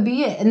that could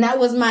be it. And that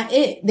was my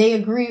it. They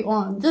agree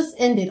on, just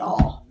end it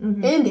all.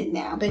 End it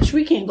now, bitch.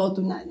 We can't go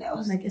through nothing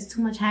else. Like, it's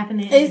too much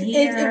happening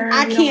here.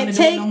 I can't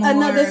take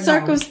another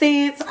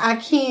circumstance. I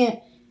can't.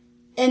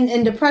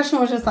 And depression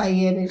was just like,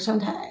 yeah, bitch, I'm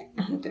tired.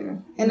 I'm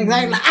through. And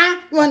anxiety, like,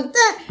 I want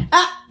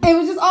that. It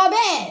was just all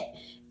bad.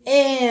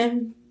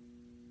 And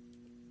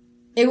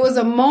it was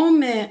a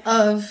moment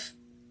of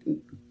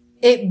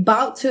it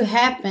about to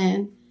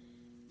happen.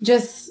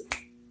 Just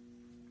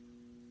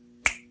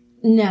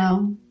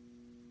no.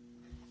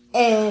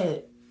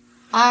 And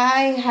I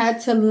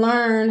had to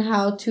learn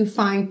how to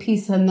find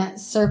peace in that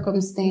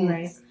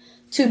circumstance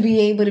to be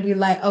able to be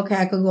like, okay,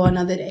 I could go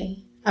another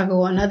day. I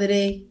go another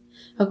day.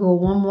 I go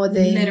one more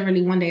day.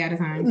 Literally one day at a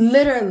time.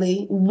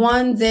 Literally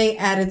one day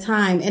at a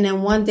time. And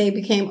then one day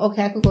became,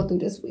 okay, I could go through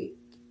this week.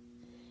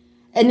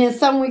 And then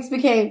some weeks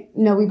became,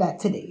 no, we back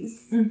to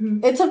days.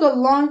 Mm-hmm. It took a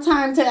long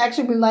time to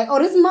actually be like, oh,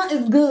 this month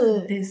is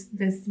good. This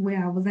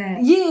where I was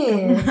at.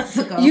 Yeah. Months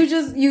ago.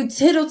 You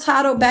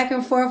tittle-tattle back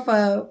and forth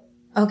for,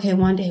 okay,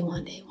 one day.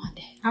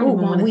 I don't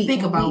even want to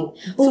think about.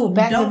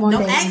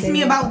 Don't ask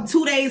me about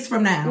 2 days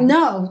from now.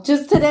 No,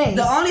 just today.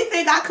 The only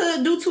thing I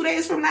could do 2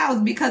 days from now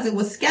is because it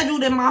was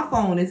scheduled in my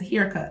phone is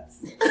haircuts.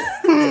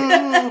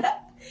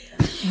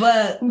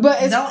 But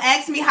don't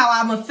ask me how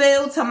I'm gonna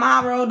feel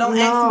tomorrow. Don't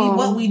ask me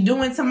what we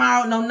doing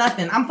tomorrow. No,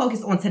 nothing. I'm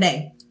focused on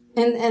today.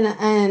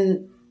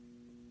 And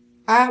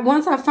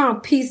once I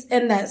found peace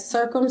in that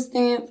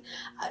circumstance,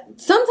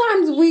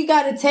 sometimes we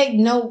gotta take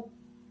note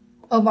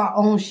of our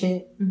own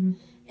shit. Mm-hmm.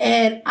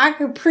 And I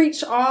could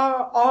preach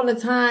all the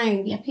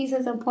time. Yeah, peace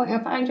is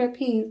important. Find your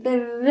peace. Da,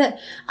 da, da.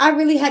 I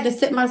really had to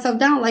sit myself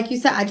down. Like you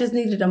said, I just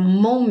needed a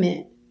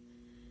moment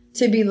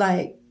to be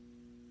like,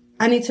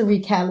 I need to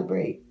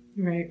recalibrate.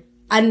 Right.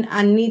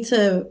 I need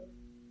to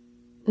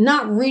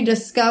not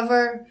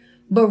rediscover,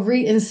 but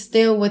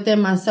reinstill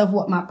within myself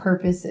what my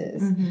purpose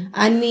is. Mm-hmm.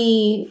 I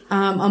need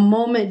a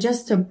moment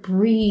just to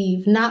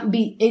breathe, not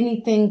be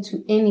anything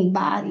to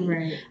anybody.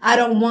 Right. I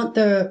don't want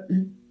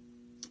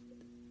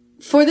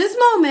for this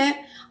moment,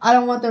 I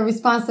don't want the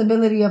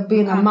responsibility of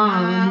being a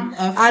mom.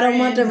 I don't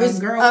want the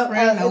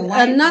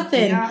girlfriend,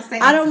 nothing.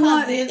 I don't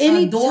want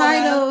any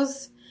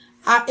titles.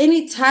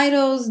 Any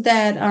titles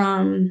that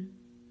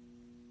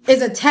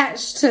is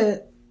attached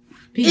to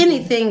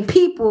anything,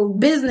 people,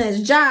 business,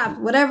 jobs,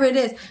 whatever it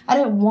is. I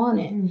didn't want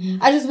it.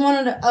 Mm-hmm. I just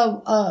wanted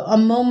a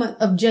moment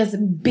of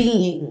just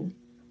being,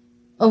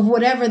 of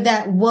whatever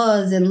that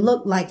was and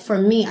looked like for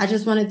me. I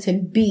just wanted to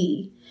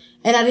be.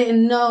 And I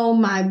didn't know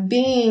my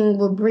being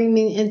would bring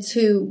me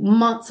into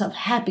months of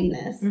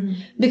happiness. Mm-hmm.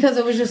 Because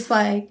it was just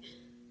like,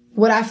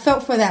 what I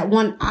felt for that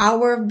 1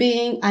 hour of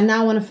being, I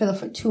now want to feel it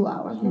for 2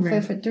 hours. I want to feel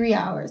it for 3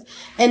 hours.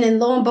 And then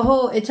lo and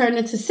behold, it turned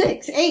into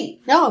 6,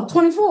 8,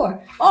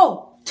 24.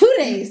 2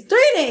 days,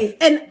 3 days.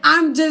 And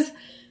I'm just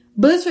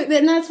blissful.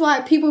 And that's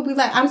why people be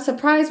like, I'm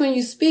surprised when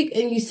you speak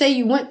and you say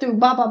you went through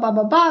blah, blah, blah,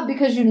 blah, blah,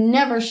 because you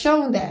never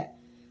shown that.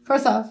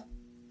 First off,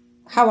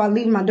 how I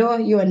leave my door,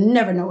 you will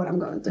never know what I'm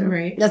going through.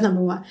 Right. That's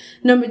number one.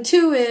 Number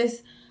two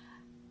is,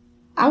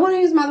 I want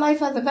to use my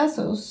life as a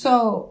vessel.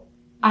 So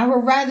I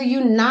would rather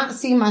you not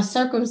see my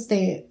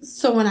circumstance.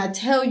 So when I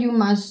tell you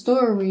my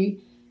story,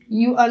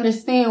 you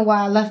understand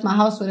why I left my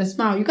house with a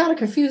smile. You got to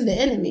confuse the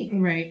enemy.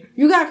 Right.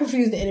 You got to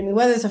confuse the enemy,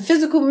 whether it's a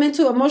physical,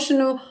 mental,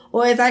 emotional,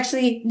 or it's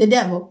actually the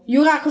devil.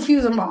 You got to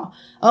confuse them all.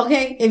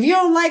 Okay? If you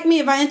don't like me,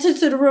 if I enter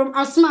to the room,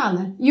 I'm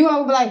smiling. You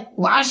all be like,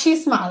 why is she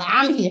smiling?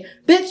 I'm here.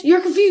 Bitch,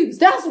 you're confused.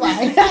 That's why.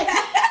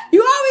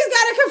 You always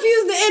got to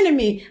confuse the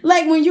enemy.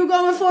 Like when you're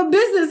going for a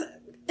business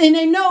and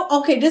they know,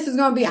 okay, this is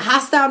going to be a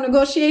hostile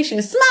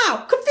negotiation.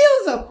 Smile.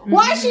 Confuse them. Mm-hmm.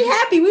 Why is she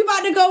happy? We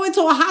about to go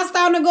into a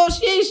hostile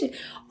negotiation.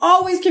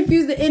 Always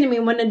confuse the enemy.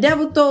 When the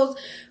devil throws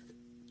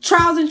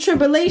trials and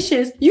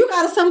tribulations, you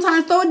gotta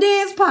sometimes throw a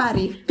dance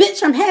party.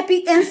 Bitch, I'm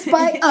happy and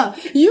spite up.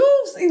 You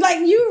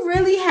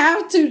really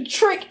have to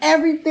trick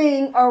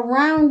everything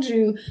around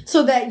you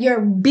so that your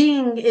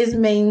being is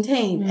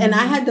maintained. Mm-hmm. And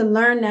I had to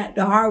learn that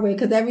the hard way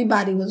because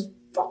everybody was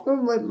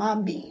fucking with my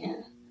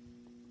being.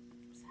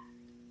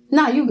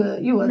 Nah, you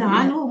good. You wasn't. No,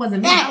 I knew it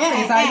wasn't me.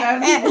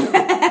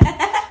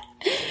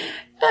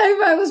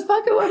 Everybody was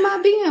fucking with my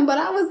being, but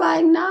I was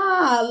like,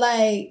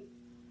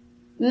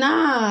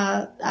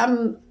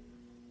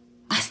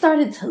 I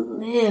started to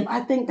live.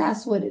 I think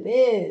that's what it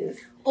is.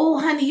 Oh,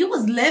 honey, you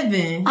was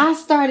living. I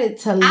started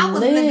to live. I was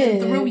living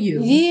through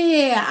you.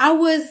 Yeah,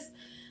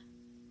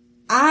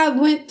 I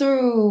went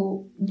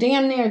through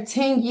damn near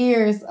 10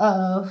 years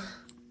of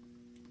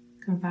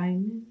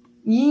confinement.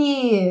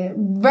 Yeah,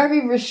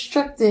 very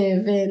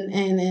restrictive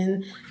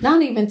and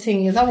not even 10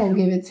 years. I won't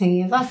give it 10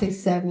 years. I'll say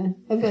 7.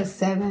 Maybe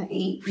 7,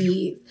 8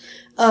 years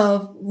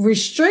of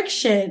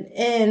restriction.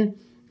 And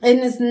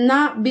it's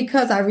not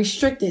because I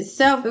restricted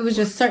self. It was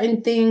just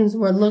certain things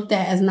were looked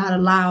at as not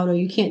allowed, or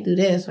you can't do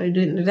this or you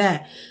didn't do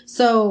that.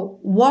 So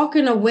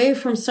walking away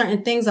from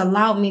certain things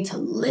allowed me to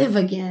live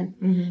again.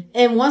 Mm-hmm.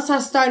 And once I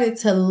started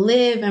to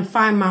live and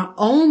find my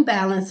own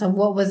balance of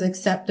what was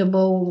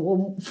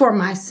acceptable for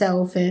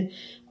myself and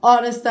all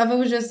this stuff, it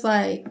was just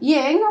like,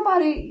 yeah, ain't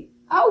nobody,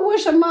 I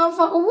wish a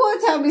motherfucker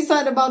would tell me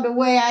something about the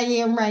way I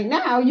am right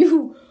now.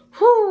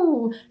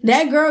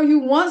 That girl you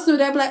once knew,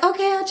 they'd be like,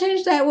 okay, I'll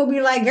change that. We'll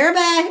be like, girl,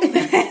 back.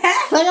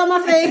 Play on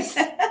my face.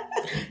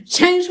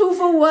 Change who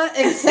for what,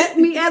 accept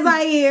me as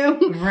I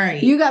am.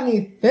 Right. You got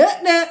me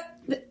hooked up.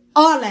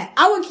 All that.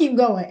 I would keep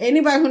going.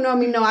 Anybody who know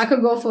me know I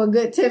could go for a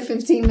good 10,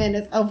 15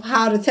 minutes of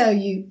how to tell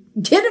you,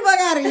 get the fuck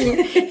out of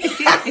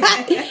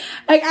here.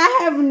 Like, I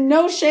have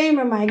no shame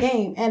in my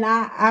game. And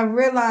I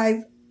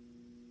realize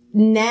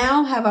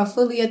now, have I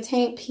fully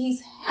attained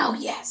peace? Hell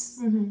yes.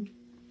 Mm-hmm.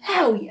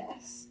 Hell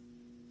yes.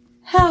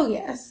 Hell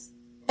yes.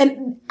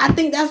 And I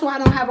think that's why I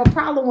don't have a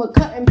problem with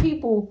cutting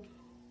people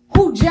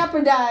who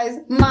jeopardize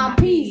my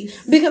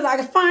peace. Because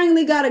I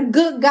finally got a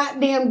good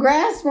goddamn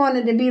grasp on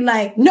it to be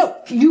like, no,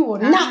 you will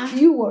not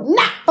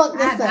fuck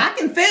this up. I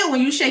can feel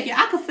when you shake it.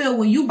 I can feel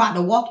when you about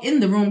to walk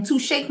in the room to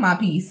shake my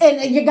peace.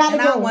 And you gotta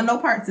go. I don't want no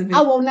parts of it. I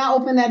will not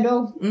open that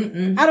door.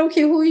 Mm-mm. I don't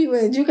care who you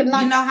is. You can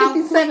knock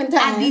 57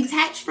 times. I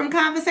detach from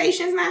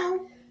conversations now.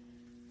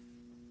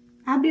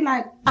 I'd be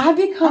like, I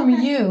become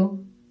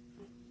you.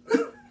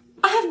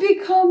 I've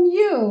become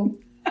you.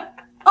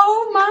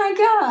 Oh my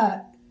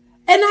God.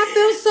 And I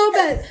feel so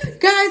bad.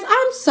 Guys,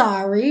 I'm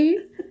sorry.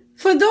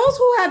 For those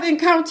who have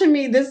encountered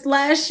me this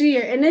last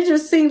year, and it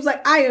just seems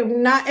like I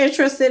am not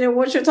interested in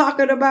what you're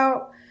talking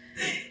about,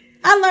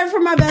 I learned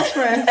from my best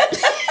friend.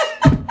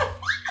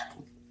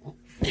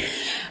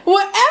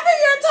 Whatever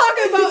you're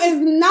talking about is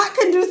not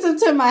conducive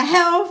to my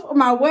health, or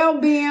my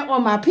well-being, or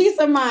my peace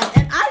of mind.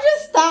 And I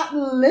just stopped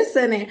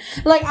listening.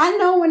 Like, I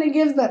know when it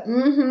gives the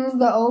mm-hms,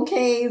 the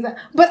okays,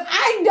 but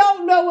I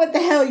don't know what the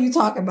hell you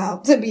talk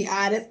about, to be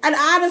honest. And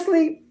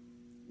honestly,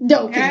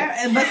 don't care.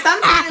 But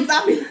sometimes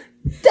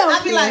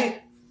I'll be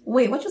like,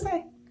 wait, what you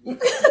say?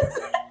 Because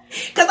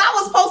I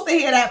was supposed to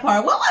hear that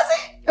part. What was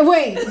it?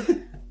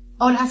 Wait.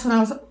 Oh, that's when I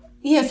was...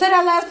 Yeah, say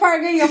that last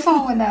part again. Your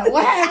phone went out.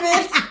 What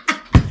happened?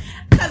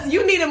 Because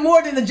you needed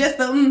more than just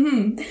the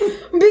mm-hmm.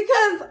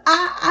 Because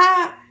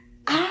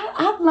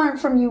I've learned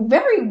from you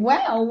very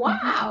well.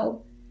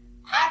 Wow.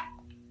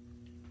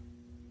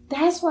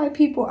 That's why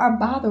people are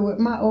bothered with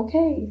my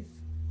okays.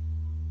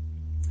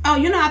 Oh,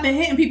 you know, I've been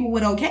hitting people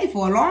with okay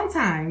for a long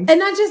time.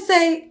 And I just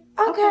say,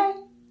 okay.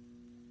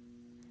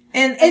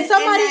 And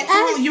somebody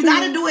asks me, you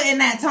got to do it in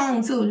that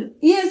tone, too.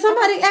 Yeah,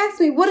 somebody asked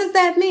me, what does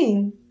that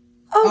mean?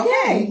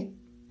 Okay.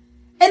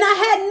 And I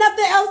had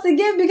nothing else to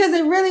give because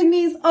it really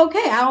means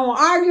okay. I don't want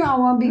to argue. I don't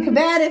want to be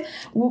combative.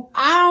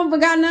 I don't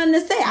got nothing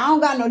to say. I don't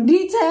got no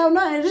detail,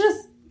 nothing. It's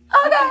just,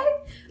 okay.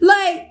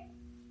 Like,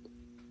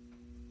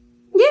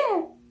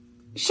 yeah,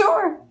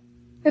 sure.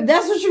 If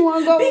that's what you want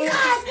to go with.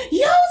 Because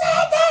you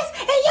said this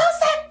and you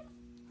said...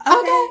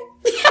 Okay.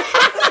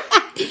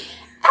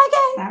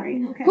 Okay.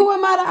 Sorry. Okay. Who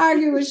am I to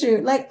argue with you?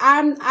 Like,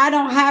 I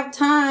don't have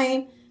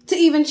time to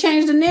even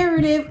change the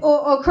narrative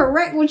or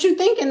correct what you're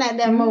thinking at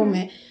that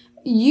moment.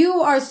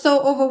 You are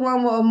so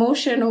overwhelmed with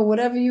emotion or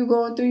whatever you're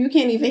going through, you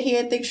can't even hear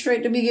and think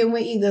straight to begin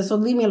with either. So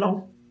leave me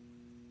alone.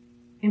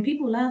 And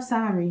people love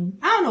sorry.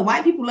 I don't know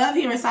why people love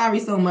hearing sorry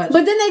so much.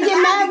 But then they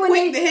get mad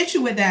when they hit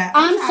you with that.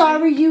 I'm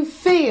sorry you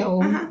feel.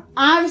 Uh-huh.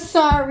 I'm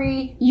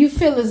sorry you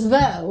feel as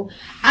though.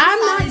 I'm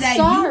not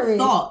sorry. You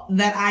thought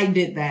that I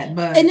did that,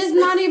 but and it's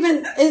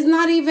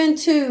not even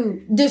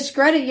to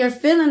discredit your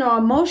feeling or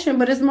emotion,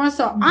 but it's more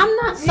so I'm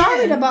not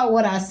sorry about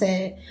what I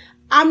said.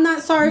 I'm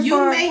not sorry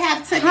you may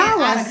have taken it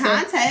out of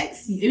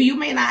context. You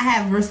may not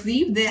have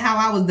received it how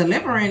I was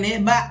delivering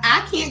it, but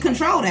I can't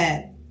control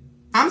that.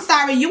 I'm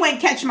sorry you ain't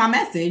catch my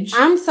message.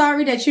 I'm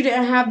sorry that you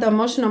didn't have the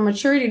emotional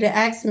maturity to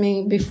ask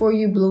me before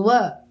you blew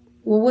up.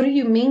 Well, what do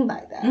you mean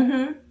by that?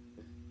 Mm-hmm.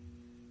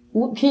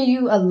 What, can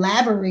you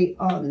elaborate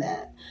on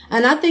that?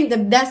 And I think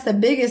that's the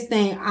biggest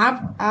thing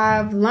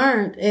I've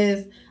learned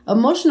is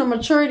emotional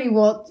maturity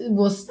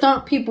will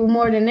stump people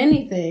more than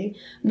anything.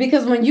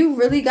 Because when you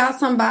really got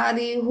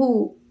somebody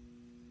who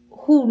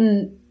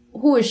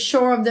is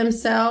sure of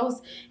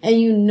themselves and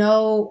you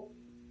know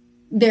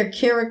their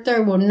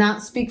character will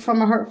not speak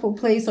from a hurtful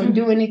place or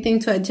do anything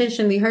to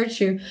intentionally hurt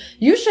you,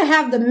 you should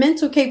have the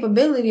mental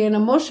capability and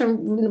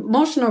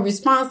emotional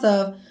response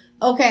of,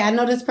 okay, I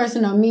know this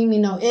person don't mean me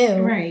no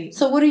ill. Right.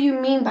 So what do you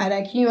mean by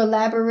that? Can you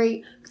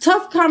elaborate?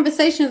 Tough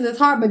conversations is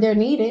hard, but they're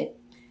needed.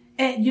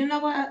 And you know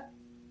what?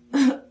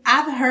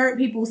 I've heard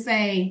people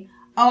say,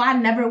 oh, I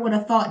never would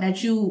have thought that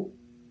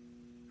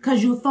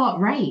because you thought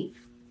right.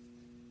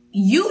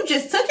 You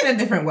just took it a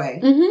different way.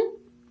 Mm-hmm.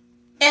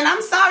 And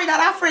I'm sorry that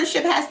our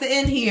friendship has to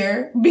end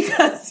here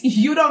because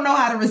you don't know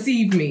how to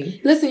receive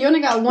me. Listen, you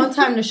only got one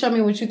time to show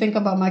me what you think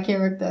about my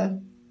character.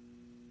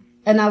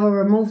 And I will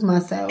remove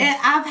myself. And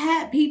I've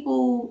had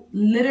people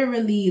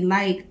literally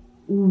like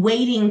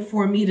waiting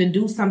for me to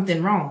do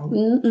something wrong.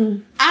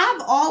 Mm-mm.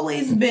 I've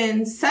always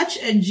been such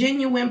a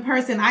genuine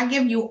person. I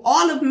give you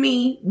all of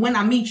me when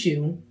I meet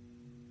you.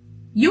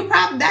 You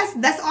probably,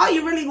 that's all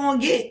you're really going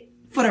to get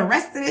for the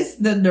rest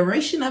of the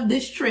duration of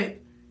this trip.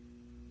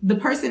 The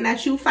person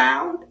that you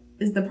found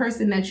is the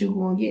person that you're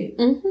going to get.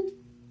 Mm-hmm.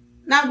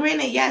 Now,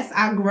 granted, yes,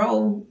 I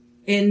grow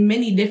in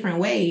many different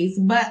ways,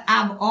 but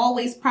I've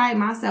always prided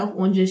myself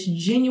on just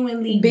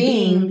genuinely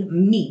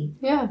being me.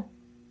 Yeah.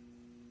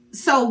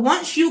 So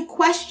once you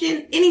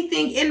question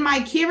anything in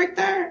my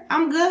character,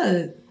 I'm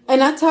good.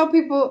 And I tell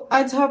people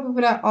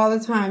that all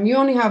the time. You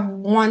only have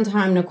one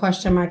time to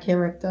question my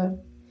character.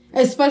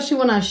 Especially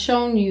when I've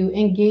shown you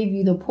and gave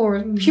you the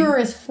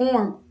purest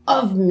form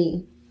of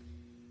me.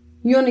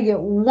 You only get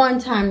one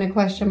time to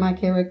question my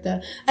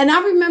character. And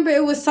I remember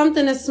it was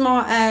something as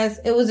small as,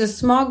 it was a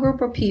small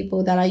group of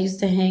people that I used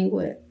to hang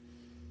with.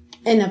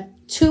 And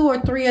 2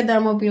 or 3 of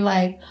them would be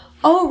like,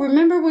 oh,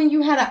 remember when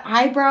you had an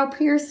eyebrow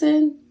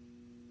piercing?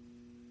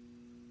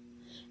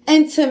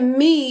 And to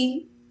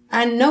me,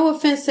 no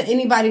offense to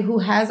anybody who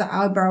has an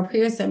eyebrow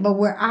piercing, but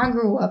where I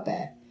grew up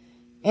at,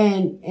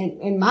 and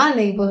in my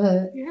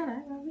neighborhood,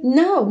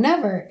 no,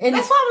 never. And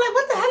that's why I'm like,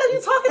 what the hell are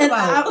you talking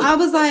about? I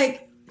was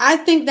like, I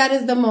think that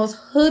is the most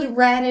hood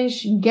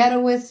radish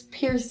ghettoist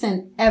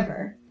piercing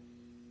ever.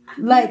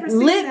 Like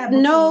lip,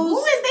 nose.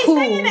 Who is they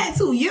saying that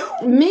to? You?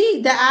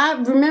 Me. That I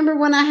remember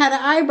when I had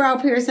an eyebrow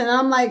piercing.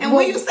 I'm like, and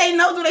when you say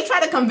no, do they try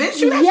to convince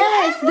you that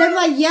yes, they're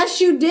like,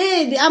 yes, you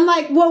did. I'm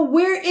like, well,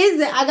 where is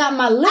it? I got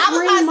my lip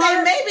ring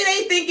mark. Maybe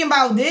they thinking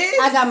about this.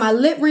 I got my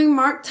lip ring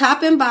mark,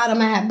 top and bottom.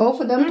 I had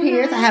both of them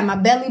pierced. I had my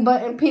belly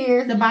button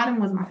pierced. The bottom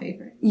was my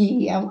favorite.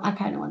 Yeah, I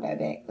kind of want that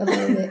back a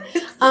little bit.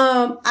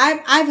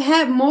 I've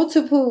had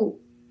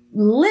multiple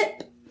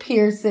lip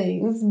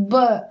piercings,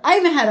 but I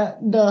even had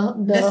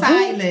the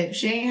side lip.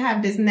 She ain't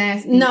have this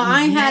nasty. No,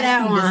 I ain't had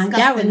that one.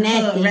 That was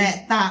nasty.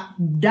 Rat top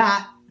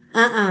dot.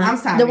 I'm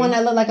sorry. The one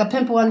that looked like a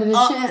pimple under the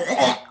chin.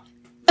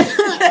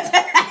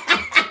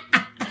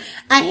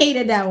 I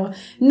hated that one.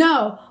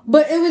 No,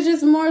 but it was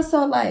just more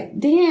so like,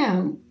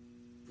 damn,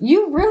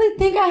 you really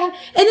think I have?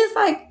 And it's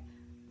like,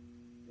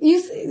 how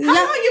long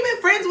you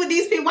been friends with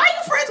these people? Why are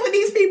you friends with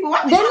these people?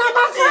 Why they're not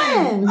my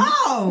friends.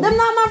 Oh. They're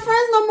not my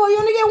friends no more. You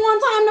only get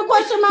one time to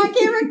question my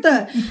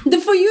character.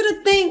 For you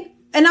to think,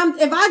 and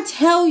if I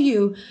tell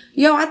you,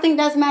 yo, I think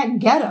that's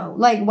mad ghetto.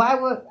 Like,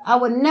 I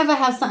would never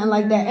have something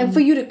like that. And for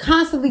you to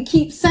constantly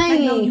keep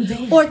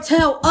saying or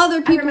tell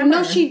other people,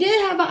 no, she did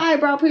have an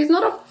eyebrow pierce.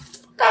 No, the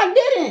fuck I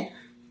didn't.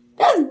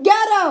 That's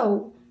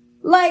ghetto.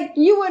 Like,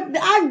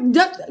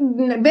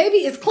 baby,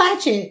 it's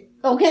clatch it.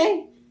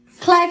 Okay?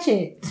 Clatch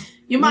it.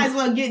 You might as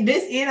well get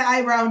this and an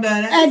eyebrow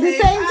done at the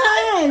same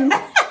time.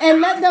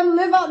 And let them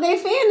live out their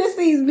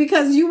fantasies,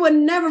 because you would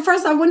never,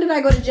 first off, when did I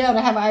go to jail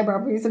to have an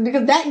eyebrow piercing?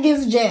 Because that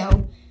gives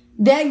jail.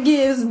 That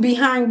gives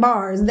behind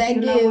bars.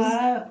 That gives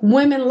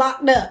women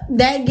locked up.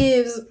 That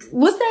gives,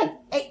 what's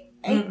that?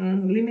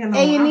 Leave me alone.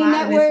 A&E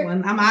Network.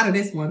 I'm out of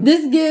this one.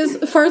 This gives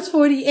First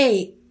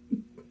 48.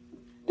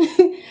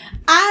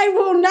 I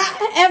will not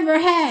ever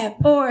have.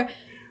 Or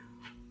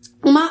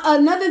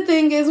another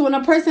thing is when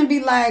a person be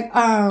like,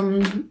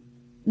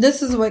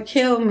 this is what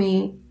killed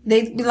me.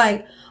 They be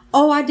like,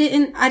 oh, I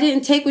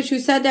didn't take what you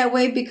said that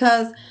way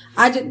because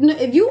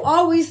if you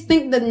always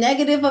think the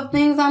negative of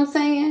things I'm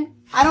saying,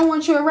 I don't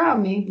want you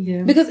around me.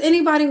 Yeah. Because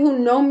anybody who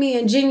know me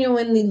and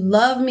genuinely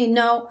love me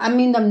know I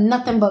mean them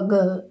nothing but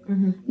good.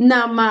 Mm-hmm.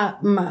 Now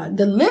my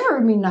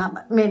delivery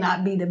may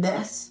not be the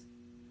best,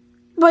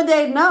 but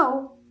they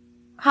know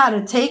how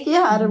to take it,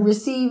 how to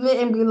receive it,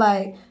 and be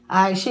like,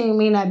 all right, she didn't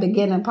mean that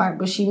beginning part,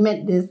 but she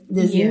meant this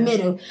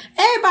middle.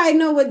 Everybody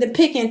know what to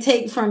pick and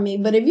take from me,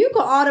 but if you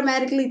could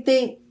automatically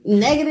think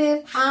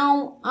negative,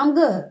 I'm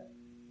good.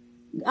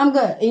 I'm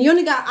good. And you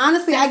only got,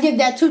 honestly, I give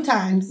that 2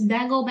 times.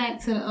 That go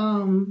back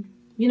to,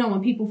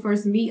 when people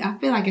first meet, I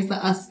feel like it's a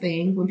us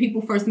thing. When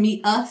people first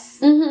meet us,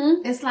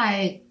 It's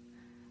like,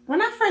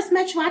 when I first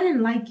met you, I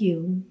didn't like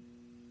you.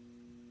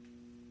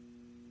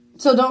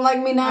 So don't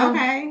like me now?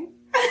 Okay.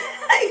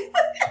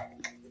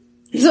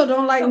 So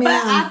don't like me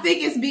now. But I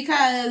think it's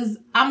because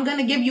I'm going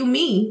to give you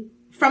me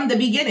from the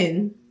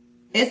beginning.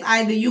 It's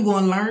either you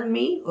going to learn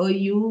me or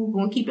you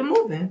going to keep it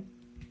moving.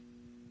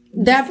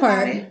 That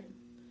part.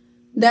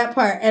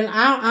 And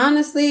I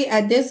honestly,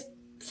 at this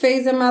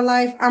phase in my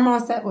life, I'm all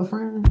set with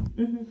friends.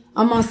 Mm-hmm.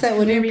 I'm all set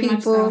with new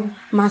people. So.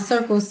 My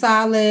circle's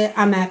solid.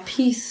 I'm at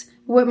peace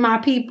with my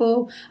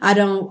people. I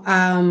don't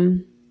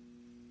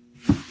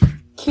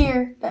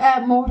care to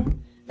add more.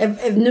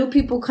 If new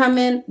people come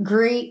in,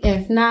 great.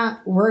 If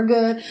not, we're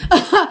good.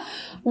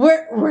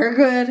 we're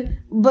good.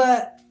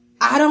 But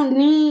I don't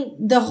need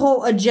the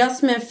whole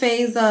adjustment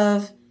phase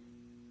of,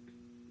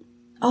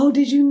 oh,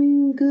 did you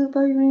mean good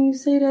by when you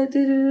say that?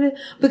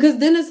 Because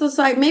then it's just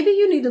like, maybe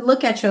you need to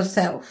look at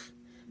yourself.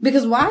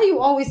 Because why are you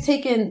always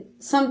taking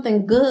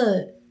something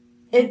good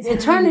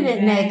and turning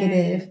it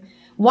negative?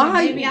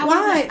 Why? Baby,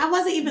 I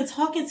wasn't even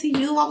talking to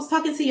you. I was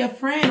talking to your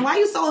friend. Why are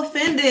you so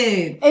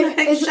offended?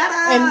 Shut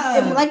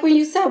up. And like when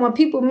you said, when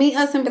people meet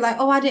us and be like,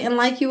 oh, I didn't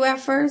like you at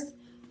first.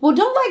 Well,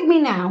 don't like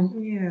me now.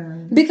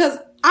 Yeah. Because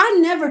I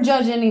never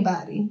judge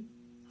anybody.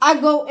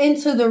 I go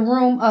into the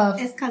room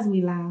of... It's because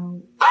we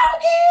loud. I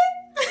don't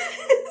care.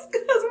 It's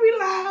because we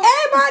loud.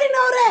 Everybody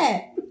know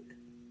that.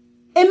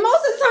 And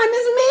most of the time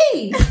it's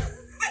me.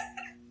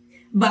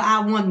 But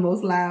I won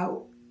most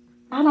loud.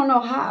 I don't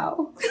know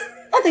how.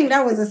 I think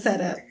that was a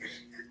setup.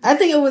 I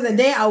think it was a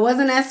day I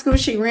wasn't at school.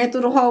 She ran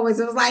through the hallways.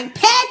 It was like,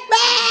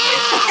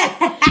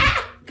 Pac-Man!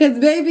 Because,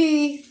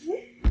 baby,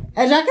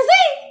 as y'all can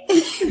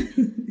see.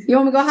 You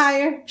want me to go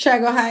higher? Should I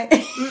go higher?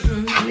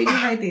 Leave me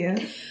right there.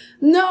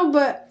 No,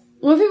 but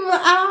when people are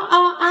like,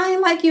 I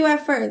ain't like you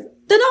at first.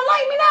 Then don't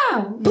like me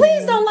now.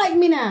 Please don't like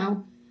me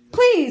now.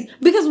 please.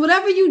 Because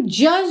whatever you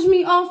judge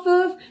me off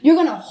of, you're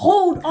going to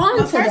hold on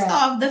to that. First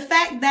off, the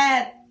fact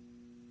that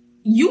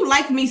you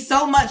like me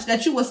so much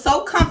that you were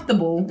so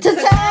comfortable to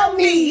tell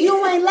me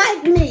you ain't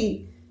like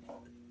me.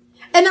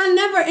 And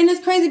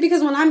it's crazy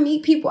because when I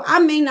meet people, I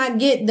may not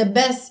get the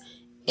best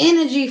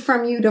energy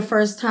from you the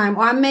first time,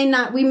 or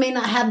we may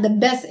not have the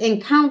best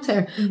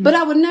encounter, but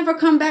I would never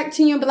come back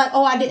to you and be like,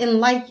 oh, I didn't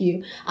like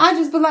you. I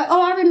just be like,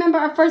 oh, I remember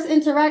our first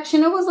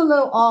interaction. It was a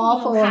little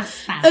off, or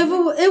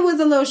it was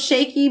a little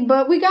shaky,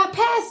 but we got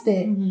past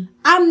it.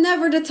 I'm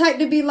never the type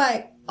to be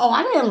like, oh,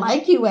 I didn't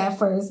like you at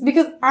first.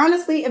 Because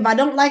honestly, if I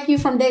don't like you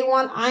from day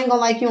one, I ain't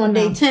gonna like you on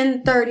day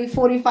 10, 30,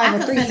 45,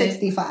 or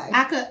 365.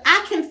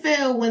 I can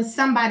feel when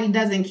somebody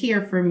doesn't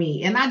care for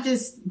me, and I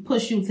just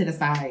push you to the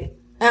side.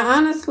 And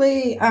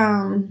honestly,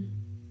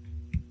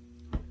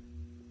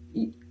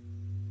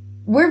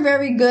 we're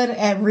very good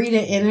at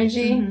reading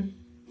energy.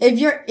 If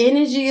your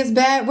energy is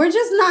bad, we're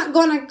just not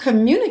gonna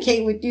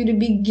communicate with you to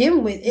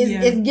begin with.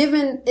 It's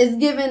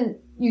given,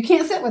 you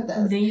can't sit with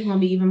us. Then you're gonna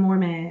be even more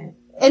mad.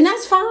 And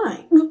that's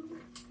fine.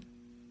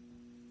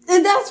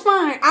 And that's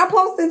fine. I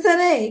posted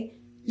today.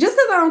 Just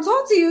because I don't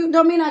talk to you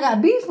don't mean I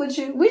got beef with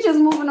you. We just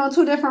moving on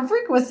two different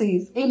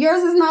frequencies. And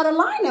yours is not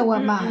aligning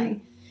with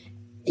mine.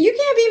 You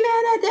can't be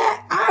mad at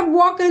that. I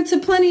walk into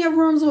plenty of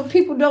rooms where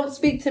people don't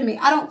speak to me.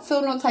 I don't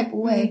feel no type of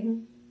way.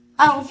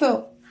 I don't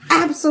feel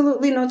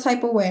absolutely no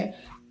type of way.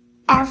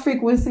 Our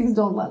frequencies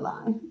don't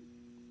align.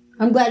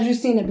 I'm glad you've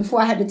seen it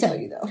before I had to tell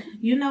you, though.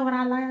 You know what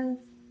I love?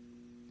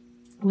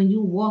 When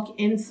you walk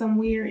in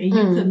somewhere and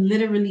you could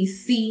literally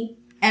see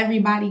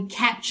everybody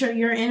capture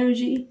your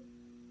energy.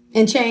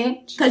 And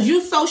change. Because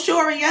you're so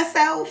sure of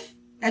yourself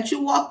that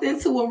you walked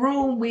into a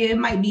room where it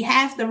might be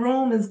half the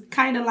room is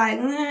kind of like,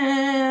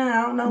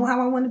 I don't know how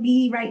I want to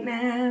be right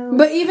now.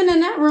 But even in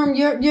that room,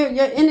 your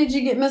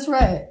energy get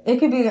misread. It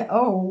could be like,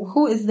 oh,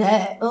 who is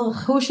that? Oh,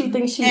 who she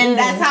thinks she is. And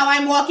that's how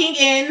I'm walking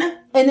in.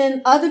 And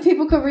then other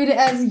people could read it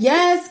as,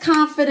 yes,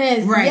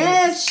 confidence. Right.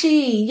 Yes,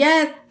 she.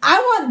 Yes. I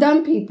want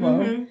dumb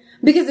people.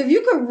 Because if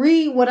you could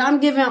read what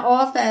I'm giving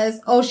off as,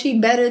 oh, she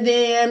better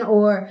than,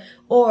 or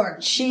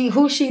she,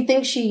 who she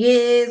thinks she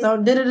is, or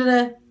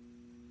da-da-da-da.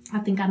 I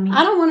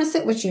don't want to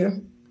sit with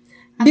you.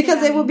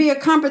 Because it will be a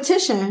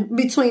competition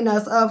between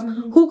us of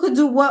who could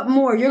do what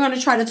more. You're going to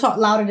try to talk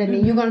louder than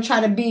me. You're going to try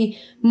to be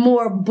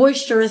more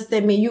boisterous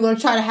than me. You're going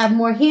to try to have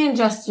more hand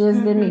gestures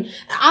than me.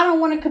 I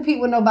don't want to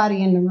compete with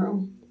nobody in the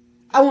room.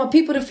 I want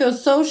people to feel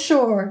so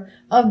sure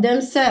of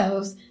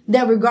themselves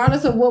that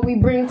regardless of what we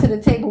bring to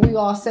the table, we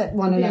all set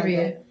one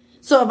another.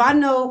 So if I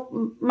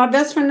know my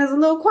best friend is a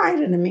little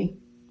quieter than me,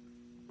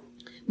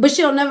 but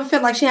she'll never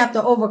feel like she have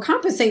to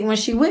overcompensate when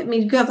she with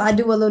me because I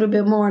do a little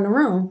bit more in the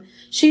room.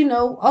 She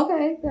know,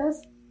 okay,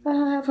 I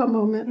have her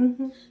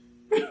moment.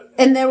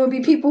 And there will be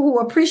people who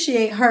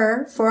appreciate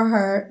her for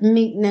her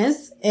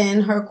meekness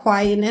and her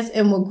quietness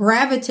and will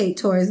gravitate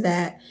towards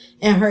that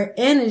and her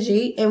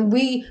energy. And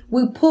we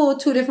pull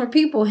two different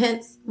people,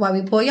 hence why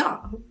we pull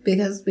y'all,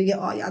 because we get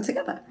all y'all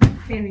together.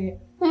 Period.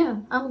 Yeah,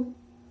 I'm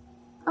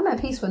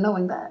at peace with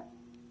knowing that.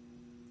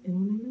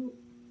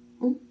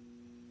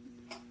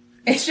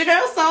 It's your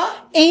girl Salt.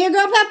 And your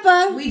girl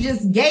Pepper. We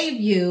just gave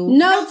you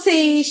no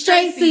tea,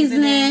 straight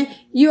seasoning.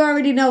 You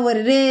already know what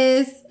it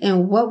is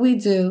and what we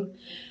do.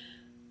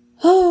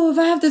 Oh, if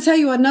I have to tell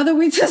you another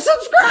week to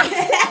subscribe.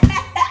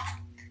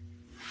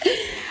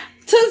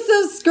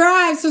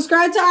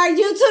 Subscribe to our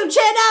YouTube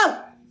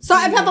channel.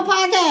 Salt and Pepper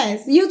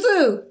Podcast.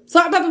 YouTube.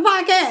 Salt and Pepper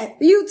Podcast.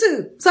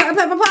 YouTube. Salt and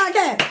Pepper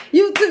Podcast.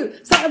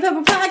 YouTube. Salt and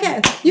Pepper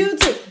Podcast.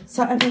 YouTube.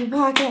 Salt and Pepper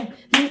Podcast.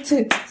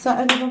 YouTube. Salt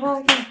and Pepper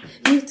Podcast.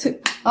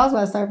 YouTube. I was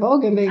about to start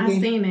voguing, baby. I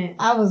seen it.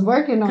 I was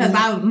working on it.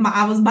 Because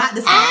I was about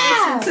to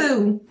start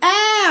too.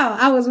 Ow!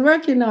 I was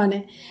working on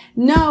it.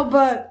 No,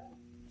 but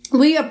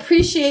we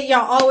appreciate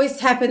y'all always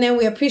tapping in.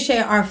 We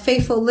appreciate our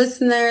faithful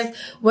listeners,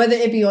 whether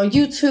it be on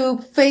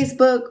YouTube,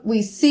 Facebook.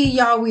 We see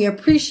y'all. We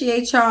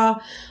appreciate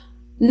y'all.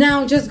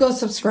 Now just go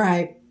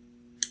subscribe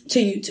to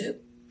YouTube.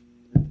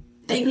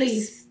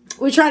 Please.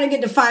 We're trying to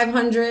get to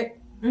 500.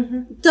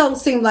 Don't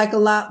seem like a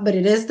lot, but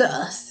it is to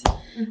us.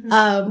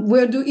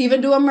 We'll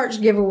even do a merch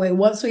giveaway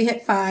once we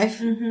hit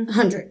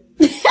 500.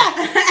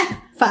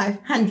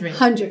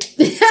 500.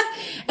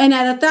 And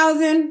at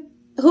 1,000,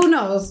 who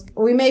knows?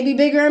 We may be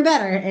bigger and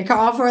better and can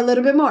offer a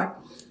little bit more.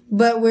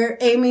 But we're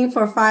aiming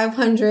for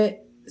 500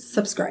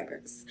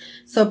 subscribers.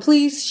 So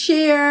please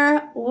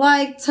share,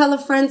 like, tell a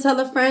friend,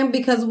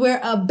 because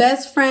we're a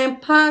best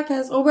friend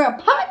podcast, or we're a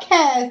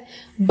podcast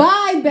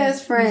by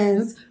best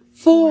friends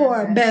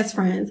for best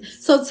friends.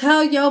 So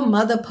tell your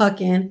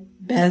motherfucking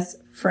best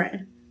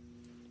friend.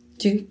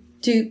 Do.